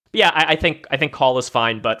 But yeah, I think call is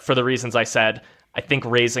fine, but for the reasons I said, I think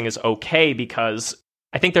raising is okay, because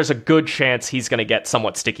I think there's a good chance he's going to get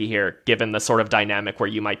somewhat sticky here, given the sort of dynamic where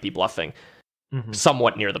you might be bluffing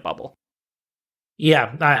somewhat near the bubble.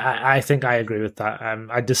 Yeah, I think I agree with that.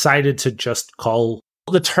 I decided to just call.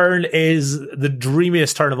 The turn is the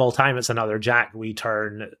dreamiest turn of all time. It's another jack. We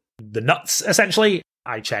turn the nuts, essentially.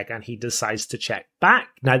 I check, and he decides to check back.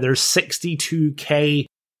 Now there's 62k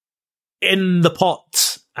in the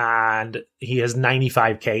pot, and he has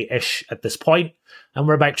 95k-ish at this point, and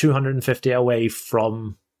we're about 250 away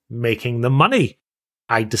from making the money.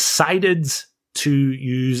 I decided to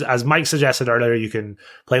use, as Mike suggested earlier, you can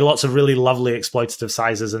play lots of really lovely exploitative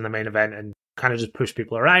sizes in the main event and kind of just push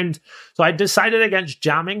people around. So I decided against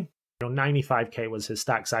jamming. 95k was his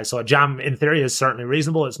stack size. So a jam, in theory, is certainly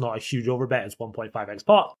reasonable. It's not a huge overbet. It's 1.5x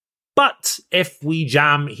pot. But if we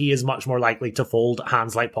jam, he is much more likely to fold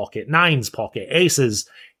hands like pocket nines, pocket aces,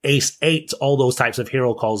 ace eight, all those types of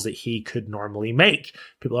hero calls that he could normally make.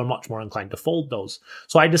 People are much more inclined to fold those.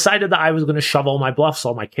 So I decided that I was going to shove all my bluffs,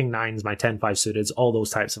 all my king nines, my 10-5 suiteds, all those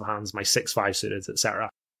types of hands, my 6-5 suiteds, etc.,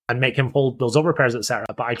 and make him fold those overpairs, etc.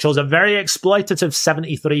 But I chose a very exploitative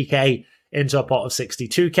 73k into a pot of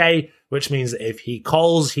 62k, which means that if he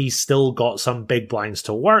calls, he's still got some big blinds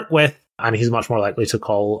to work with, and he's much more likely to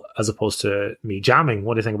call as opposed to me jamming.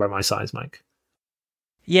 What do you think about my size, Mike?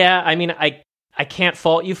 Yeah, I mean, I can't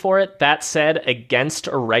fault you for it. That said, against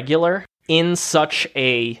a regular, in such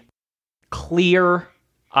a clear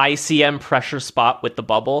ICM pressure spot with the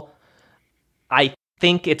bubble, I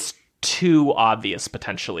think it's too obvious,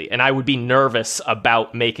 potentially. And I would be nervous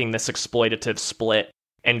about making this exploitative split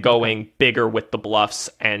and going bigger with the bluffs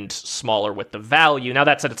and smaller with the value. Now,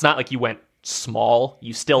 that said, it's not like you went small.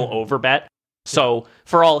 You still overbet. So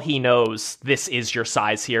for all he knows, this is your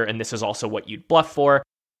size here, and this is also what you'd bluff for.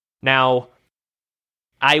 Now,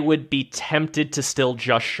 I would be tempted to still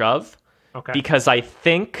just shove, because I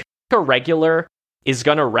think a regular is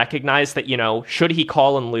going to recognize that, should he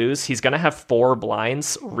call and lose, he's going to have 4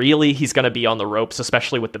 blinds. Really, he's going to be on the ropes,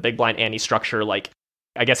 especially with the big blind anti-structure. Like,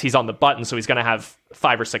 I guess he's on the button, so he's going to have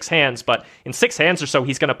 5 or 6 hands, but in 6 hands or so,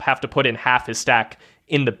 he's going to have to put in half his stack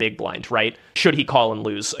in the big blind, right? Should he call and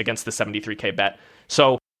lose against the 73k bet.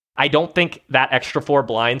 So I don't think that extra 4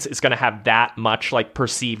 blinds is going to have that much like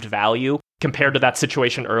perceived value compared to that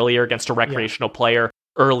situation earlier against a recreational player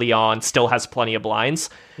early on, still has plenty of blinds.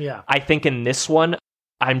 Yeah. I think in this one,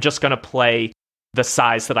 I'm just going to play the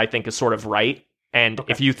size that I think is sort of right. And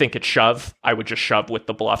if you think it's shove, I would just shove with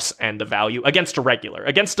the bluffs and the value against a regular.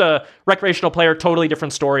 Against a recreational player, totally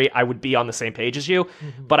different story. I would be on the same page as you.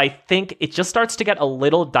 But I think it just starts to get a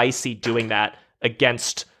little dicey doing that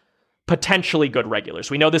against potentially good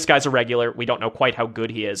regulars. We know this guy's a regular. We don't know quite how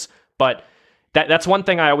good he is. But that's one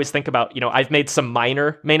thing I always think about. I've made some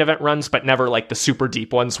minor main event runs, but never like the super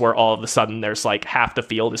deep ones where all of a sudden there's like half the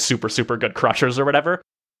field is super, super good crushers or whatever.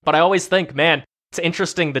 But I always think, man, it's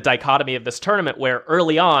interesting, the dichotomy of this tournament where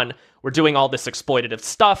early on we're doing all this exploitative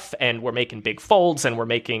stuff and we're making big folds and we're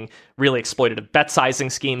making really exploitative bet sizing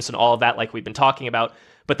schemes and all of that like we've been talking about.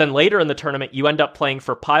 But then later in the tournament, you end up playing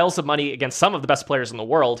for piles of money against some of the best players in the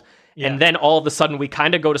world. Yeah. And then all of a sudden we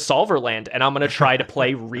kind of go to solver land and I'm going to try to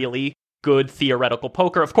play really good theoretical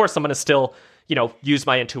poker. Of course, I'm going to still, use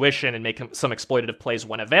my intuition and make some exploitative plays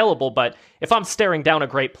when available. But if I'm staring down a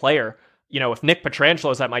great player, if Nick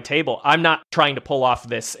Petrangelo's at my table, I'm not trying to pull off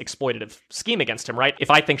this exploitative scheme against him, right? If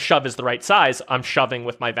I think shove is the right size, I'm shoving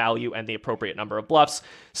with my value and the appropriate number of bluffs.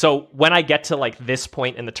 So when I get to like this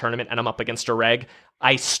point in the tournament and I'm up against a reg,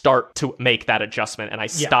 I start to make that adjustment and I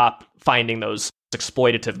stop finding those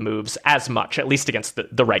exploitative moves as much, at least against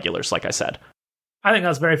the regulars, like I said. I think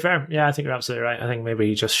that's very fair. Yeah, I think you're absolutely right. I think maybe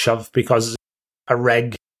you just shove because a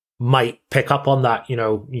reg might pick up on that.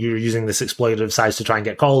 You're using this exploitative size to try and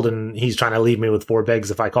get called, and he's trying to leave me with 4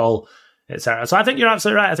 bigs if I call, etc. So I think you're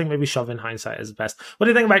absolutely right. I think maybe shove in hindsight is best. What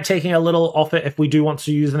do you think about taking a little off it if we do want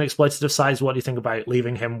to use an exploitative size? What do you think about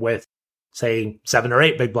leaving him with, say, 7 or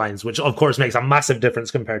 8 big blinds, which of course makes a massive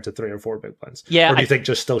difference compared to 3 or 4 big blinds? Yeah. Or do you think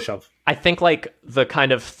just still shove? I think like the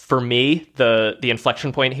kind of, for me, the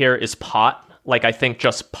inflection point here is pot. Like I think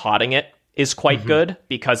just potting it is quite good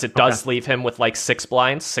because it does leave him with like 6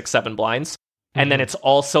 blinds, 6, 7 blinds. And then it's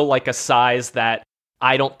also like a size that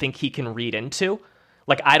I don't think he can read into.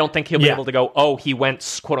 Like, I don't think he'll be able to go, oh, he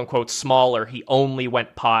went quote unquote smaller. He only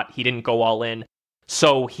went pot. He didn't go all in.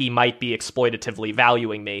 So he might be exploitatively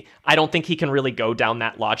valuing me. I don't think he can really go down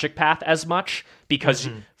that logic path as much because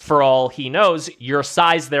for all he knows, your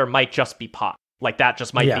size there might just be pot. Like that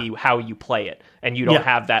just might be how you play it. And you don't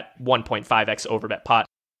have that 1.5x overbet pot.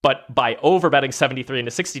 But by overbetting 73 into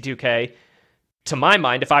 62K, to my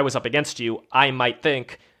mind, if I was up against you, I might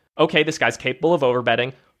think, okay, this guy's capable of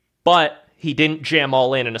overbetting, but he didn't jam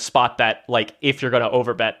all in a spot that, like, if you're going to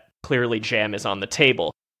overbet, clearly jam is on the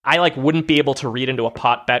table. I, wouldn't be able to read into a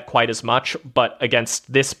pot bet quite as much, but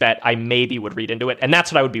against this bet, I maybe would read into it. And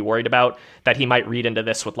that's what I would be worried about, that he might read into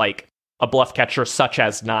this with, a bluff catcher such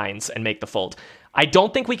as 9s and make the fold. I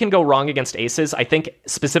don't think we can go wrong against aces. I think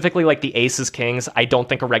specifically like the aces, kings, I don't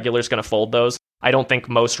think a regular is going to fold those. I don't think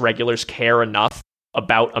most regulars care enough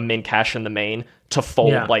about a min cash in the main to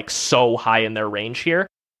fold like so high in their range here.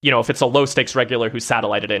 You know, if it's a low stakes regular who's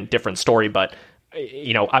satellited in, different story, but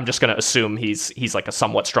you know, I'm just going to assume he's like a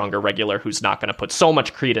somewhat stronger regular who's not going to put so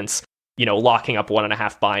much credence, you know, locking up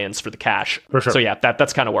 1.5 buy-ins for the cash. For sure. So yeah,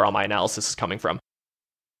 that's kind of where all my analysis is coming from.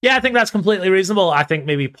 Yeah, I think that's completely reasonable. I think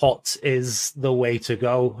maybe pot is the way to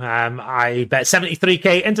go. I bet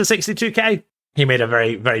 73k into 62k. He made a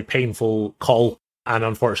very, very painful call, and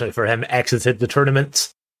unfortunately for him, exited the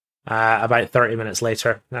tournament about 30 minutes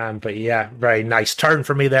later. But yeah, very nice turn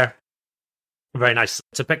for me there. Very nice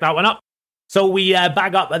to pick that one up. So we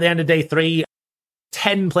bag up at the end of day 3.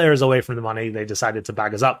 10 players away from the money. They decided to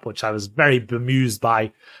bag us up, which I was very bemused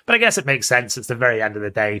by. But I guess it makes sense. It's the very end of the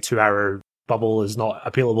day. 2-hour bubble is not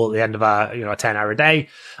appealable at the end of a 10-hour day.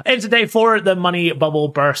 Into day 4, the money bubble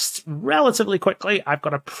burst relatively quickly. I've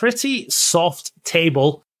got a pretty soft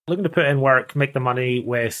table. Looking to put in work, make the money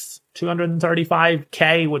with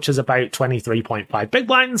 235k, which is about 23.5 big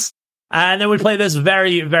blinds. And then we play this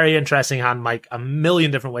very, very interesting hand, Mike. A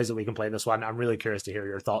million different ways that we can play this one. I'm really curious to hear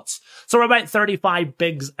your thoughts. So we're about 35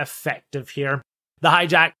 bigs effective here. The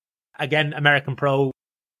hijack, again, American pro.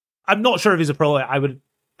 I'm not sure if he's a pro. I would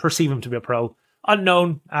perceive him to be a pro.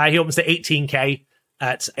 Unknown. He opens to 18k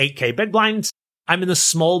at 8k big blinds. I'm in the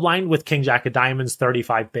small blind with King Jack of Diamonds,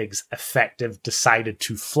 35 bigs effective, decided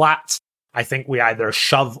to flat. I think we either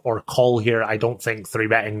shove or call here. I don't think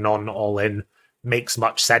 3-betting non all in makes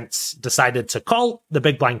much sense. Decided to call. The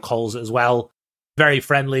big blind calls as well. Very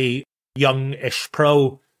friendly, young-ish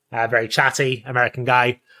pro, very chatty American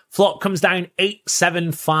guy. Flop comes down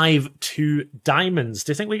 8-7-5 to diamonds.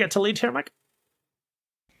 Do you think we get to lead here, Mike?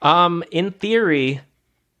 In theory,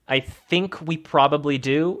 I think we probably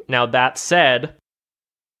do. Now, that said,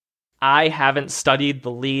 I haven't studied the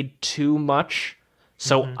lead too much,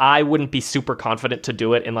 so I wouldn't be super confident to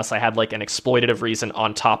do it unless I had like an exploitative reason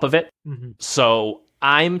on top of it. So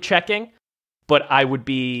I'm checking, but I would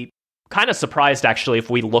be kind of surprised actually if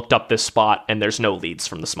we looked up this spot and there's no leads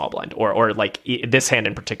from the small blind, or like this hand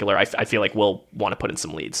in particular. I feel like we'll want to put in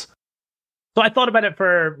some leads. So I thought about it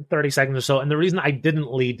for 30 seconds or so, and the reason I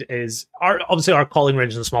didn't lead is obviously our calling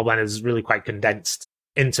range in the small blind is really quite condensed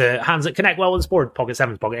into hands that connect well with this board. Pocket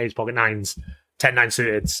 7s, pocket 8s, pocket 9s, 10-9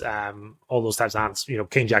 suited, all those types of hands,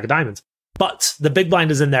 King Jack of Diamonds. But the big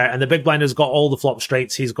blind is in there, and the big blind has got all the flop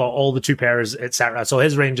straights, he's got all the 2 pairs, etc. So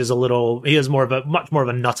his range is he has much more of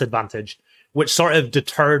a nut advantage, which sort of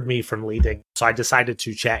deterred me from leading. So I decided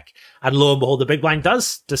to check, and lo and behold, the big blind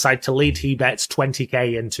does decide to lead. He bets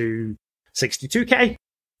 20k into 62k.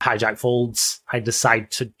 Hijack folds. I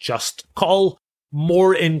decide to just call.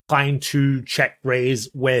 More inclined to check raise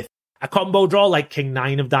with a combo draw like King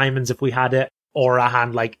 9 of Diamonds if we had it, or a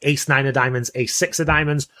hand like Ace 9 of Diamonds, Ace 6 of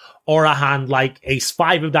Diamonds, or a hand like Ace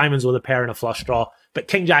 5 of Diamonds with a pair and a flush draw. But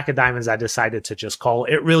King Jack of Diamonds, I decided to just call.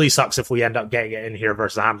 It really sucks if we end up getting it in here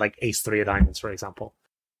versus a hand like Ace 3 of Diamonds, for example.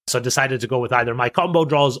 So I decided to go with either my combo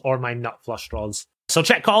draws or my nut flush draws. So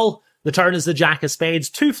check call. The turn is the Jack of Spades.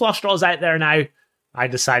 2 flush draws out there now. I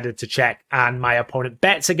decided to check, and my opponent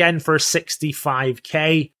bets again for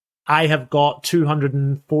 65k. I have got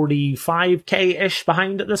 245k-ish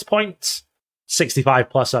behind at this point. 65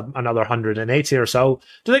 plus another 180 or so.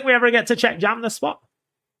 Do you think we ever get to check jam this spot?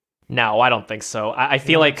 No, I don't think so. I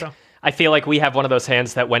feel like we have one of those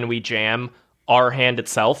hands that when we jam, our hand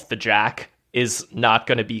itself, the Jack, is not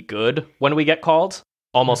going to be good when we get called,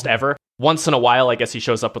 almost ever. Once in a while, I guess he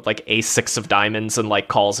shows up with like Ace 6 of Diamonds and like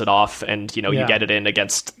calls it off, and you get it in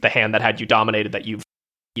against the hand that had you dominated that you've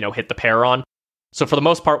hit the pair on. So for the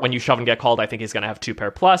most part, when you shove and get called, I think he's going to have 2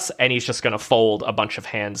 pair plus, and he's just going to fold a bunch of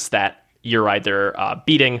hands that you're either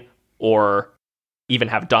beating or even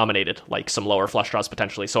have dominated, like some lower flush draws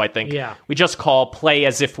potentially. So I think we just play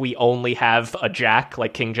as if we only have a Jack,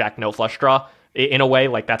 like King Jack no flush draw, in a way.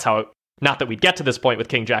 Like that's how, not that we'd get to this point with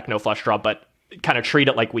King Jack no flush draw, but kind of treat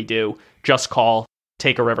it like we do. Just call,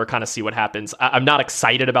 take a river, kind of see what happens. I'm not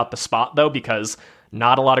excited about the spot though, because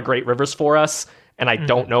not a lot of great rivers for us. And I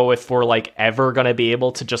don't know if we're like ever going to be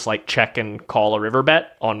able to just like check and call a river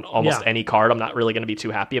bet on almost any card. I'm not really going to be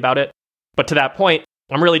too happy about it. But to that point,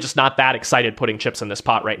 I'm really just not that excited putting chips in this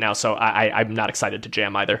pot right now. So I'm not excited to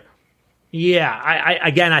jam either. Yeah,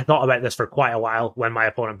 I thought about this for quite a while when my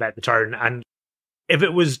opponent bet the turn. And if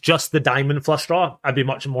it was just the diamond flush draw, I'd be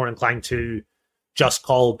much more inclined to just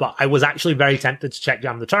call. But I was actually very tempted to check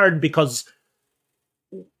jam the turn because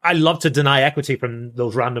I love to deny equity from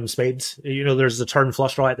those random spades. There's a turn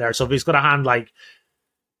flush draw out there. So if he's got a hand like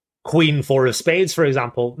Queen 4 of spades, for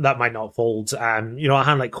example, that might not fold. You know, a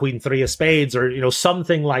hand like Queen 3 of spades or, you know,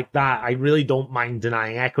 something like that. I really don't mind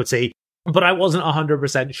denying equity. But I wasn't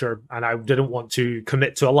 100% sure, and I didn't want to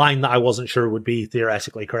commit to a line that I wasn't sure would be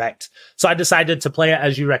theoretically correct. So I decided to play it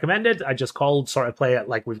as you recommended. I just called, sort of play it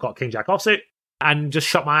like we've got King Jack offsuit, and just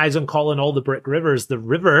shut my eyes on calling all the brick rivers. The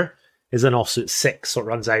river is an offsuit 6, so it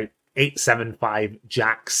runs out 8, 7, 5,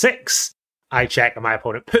 Jack 6. I check, and my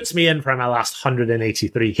opponent puts me in for my last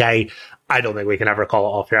 183k. I don't think we can ever call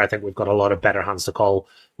it off here. I think we've got a lot of better hands to call.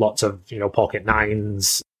 Lots of, you know, pocket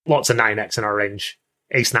nines, lots of 9x in our range.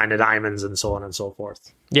 Ace 9 of diamonds and so on and so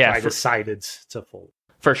forth. Yeah, so I decided to fold.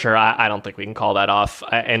 For sure. I don't think we can call that off.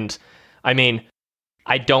 And I mean,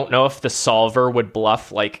 I don't know if the solver would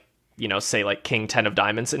bluff like, you know, say like King 10 of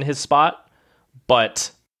diamonds in his spot.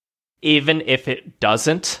 But even if it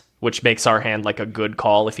doesn't, which makes our hand like a good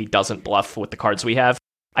call if he doesn't bluff with the cards we have,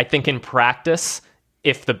 I think in practice,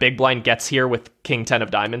 if the big blind gets here with King 10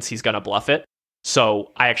 of diamonds, he's going to bluff it.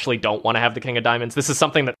 So I actually don't want to have the King of Diamonds. This is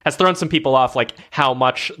something that has thrown some people off, like how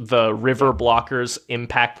much the river blockers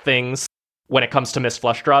impact things when it comes to missed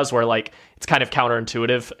flush draws, where like it's kind of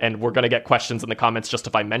counterintuitive, and we're going to get questions in the comments just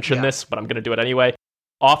if I mention this, but I'm going to do it anyway.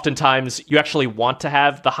 Oftentimes, you actually want to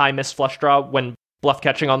have the high missed flush draw when bluff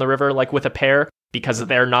catching on the river, like with a pair, because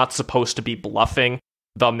they're not supposed to be bluffing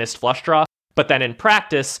the missed flush draw. But then in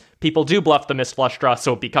practice, people do bluff the missed flush draw,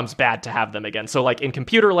 so it becomes bad to have them again. So like in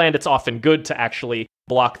computer land, it's often good to actually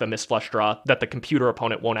block the missed flush draw that the computer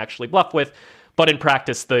opponent won't actually bluff with. But in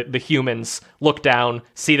practice, the humans look down,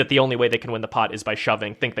 see that the only way they can win the pot is by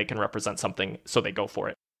shoving, think they can represent something, so they go for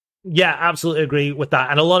it. Yeah, absolutely agree with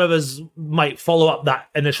that. And a lot of us might follow up that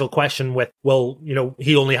initial question with, well, you know,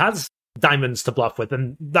 he only has diamonds to bluff with.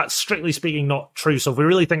 And that's strictly speaking not true. So if we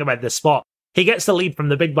really think about this spot, he gets the lead from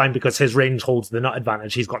the big blind because his range holds the nut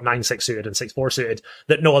advantage. He's got 9-6 suited and 6-4 suited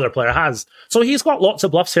that no other player has. So he's got lots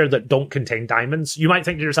of bluffs here that don't contain diamonds. You might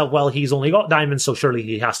think to yourself, well, he's only got diamonds, so surely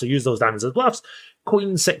he has to use those diamonds as bluffs.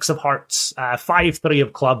 Queen 6 of hearts, 5-3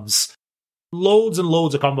 of clubs, loads and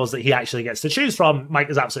loads of combos that he actually gets to choose from. Mike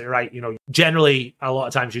is absolutely right. You know, generally, a lot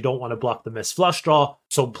of times you don't want to bluff the missed flush draw.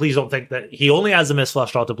 So please don't think that he only has a missed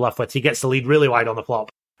flush draw to bluff with. He gets to lead really wide on the flop,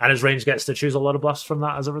 and his range gets to choose a lot of bluffs from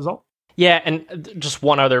that as a result. Yeah, and just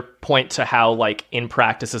one other point to how, like, in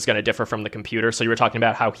practice is going to differ from the computer. So you were talking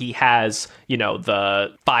about how he has, you know,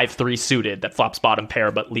 the 5-3 suited that flops bottom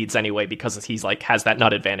pair but leads anyway because he's, like, has that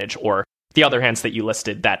nut advantage, or the other hands that you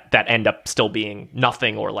listed that end up still being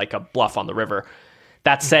nothing or, like, a bluff on the river.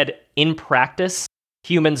 That said, in practice,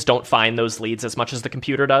 humans don't find those leads as much as the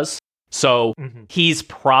computer does. So he's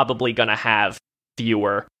probably going to have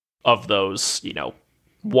fewer of those, you know,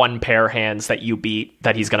 one pair hands that you beat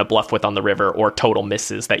that he's going to bluff with on the river, or total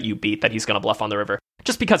misses that you beat that he's going to bluff on the river.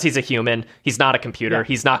 Just because he's a human, he's not a computer. Yeah.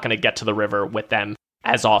 He's not going to get to the river with them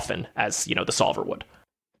as often as, you know, the solver would.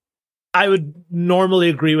 I would normally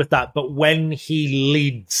agree with that, but when he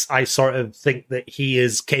leads, I sort of think that he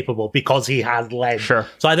is capable because he has led. Sure.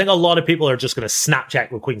 So I think a lot of people are just going to snap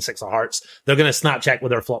check with Queen 6 of hearts. They're going to snap check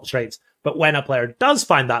with their flop straights. But when a player does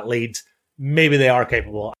find that lead, maybe they are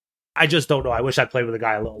capable. I just don't know. I wish I'd played with the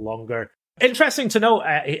guy a little longer. Interesting to know,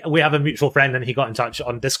 we have a mutual friend and he got in touch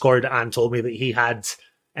on Discord and told me that he had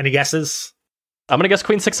any guesses. I'm going to guess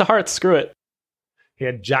Queen 6 of hearts. Screw it. He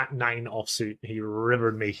had Jack 9 offsuit. He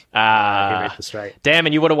rivered me. He made the straight. Damn,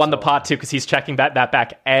 and you would have won the pot too, because he's checking that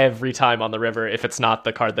back every time on the river if it's not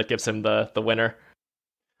the card that gives him the winner.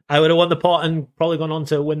 I would have won the pot and probably gone on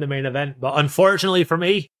to win the main event. But unfortunately for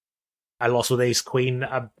me, I lost with Ace Queen.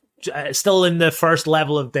 Still in the first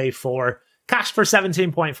level of day 4. Cashed for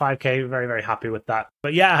 17.5k. Very, very happy with that.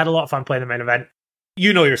 But yeah, I had a lot of fun playing the main event.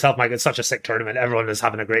 You know yourself, Mike, it's such a sick tournament. Everyone is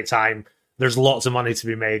having a great time. There's lots of money to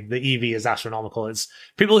be made. The EV is astronomical. It's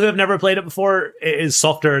people who have never played it before. It is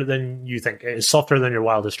softer than you think. It is softer than your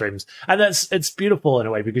wildest dreams. And it's beautiful in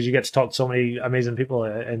a way because you get to talk to so many amazing people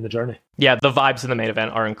in the journey. Yeah, the vibes in the main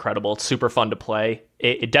event are incredible. It's super fun to play.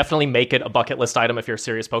 It definitely make it a bucket list item if you're a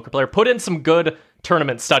serious poker player. Put in some good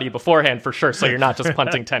tournament study beforehand for sure, so you're not just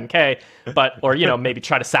punting 10k, or you know, maybe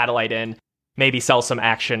try to satellite in, maybe sell some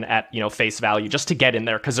action at, you know, face value just to get in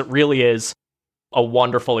there, because it really is a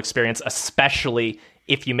wonderful experience, especially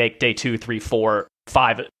if you make day 2, 3, 4,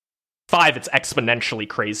 5. It's exponentially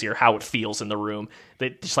crazier how it feels in the room.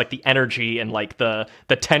 Just like the energy and like the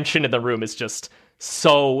tension in the room is just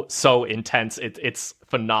so intense. It's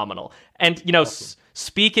phenomenal. And, you know,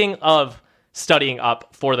 speaking of studying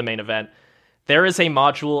up for the main event, there is a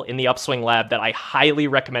module in the Upswing Lab that I highly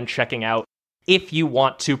recommend checking out if you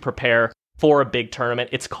want to prepare for a big tournament.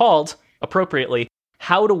 It's called, appropriately,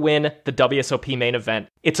 How to Win the WSOP Main Event.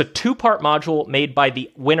 It's a 2-part module made by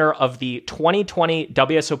the winner of the 2020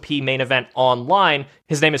 WSOP Main Event online.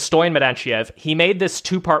 His name is Stoyan Medanchiev. He made this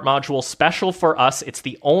 2-part module special for us. It's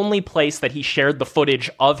the only place that he shared the footage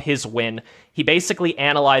of his win. He basically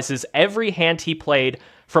analyzes every hand he played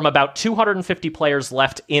from about 250 players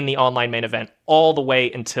left in the online main event, all the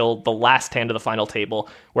way until the last hand of the final table,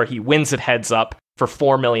 where he wins it heads up for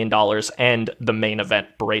 $4 million and the main event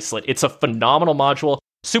bracelet. It's a phenomenal module,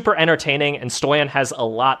 super entertaining, and Stoyan has a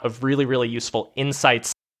lot of really, really useful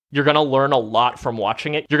insights. You're going to learn a lot from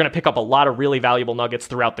watching it. You're going to pick up a lot of really valuable nuggets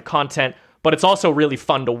throughout the content, but it's also really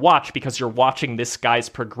fun to watch because you're watching this guy's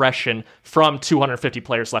progression from 250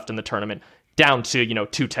 players left in the tournament down to,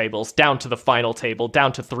 2 tables, down to the final table,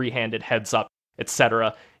 down to 3-handed heads up,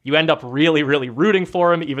 etc. You end up really, really rooting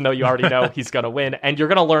for him, even though you already know he's going to win, and you're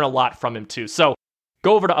going to learn a lot from him too. So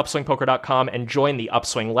go over to upswingpoker.com and join the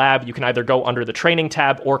Upswing Lab. You can either go under the training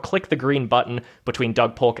tab or click the green button between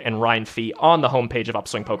Doug Polk and Ryan Fee on the homepage of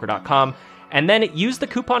upswingpoker.com. And then use the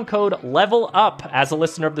coupon code LEVELUP. As a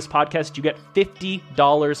listener of this podcast, you get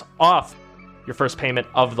 $50 off your first payment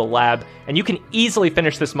of the lab. And you can easily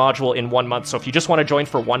finish this module in 1 month. So if you just want to join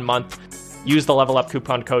for 1 month, use the Level Up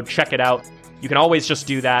coupon code, check it out. You can always just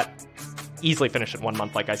do that. Easily finish it 1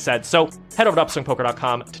 month, like I said. So head over to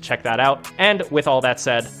upswingpoker.com to check that out. And with all that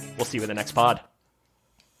said, we'll see you in the next pod.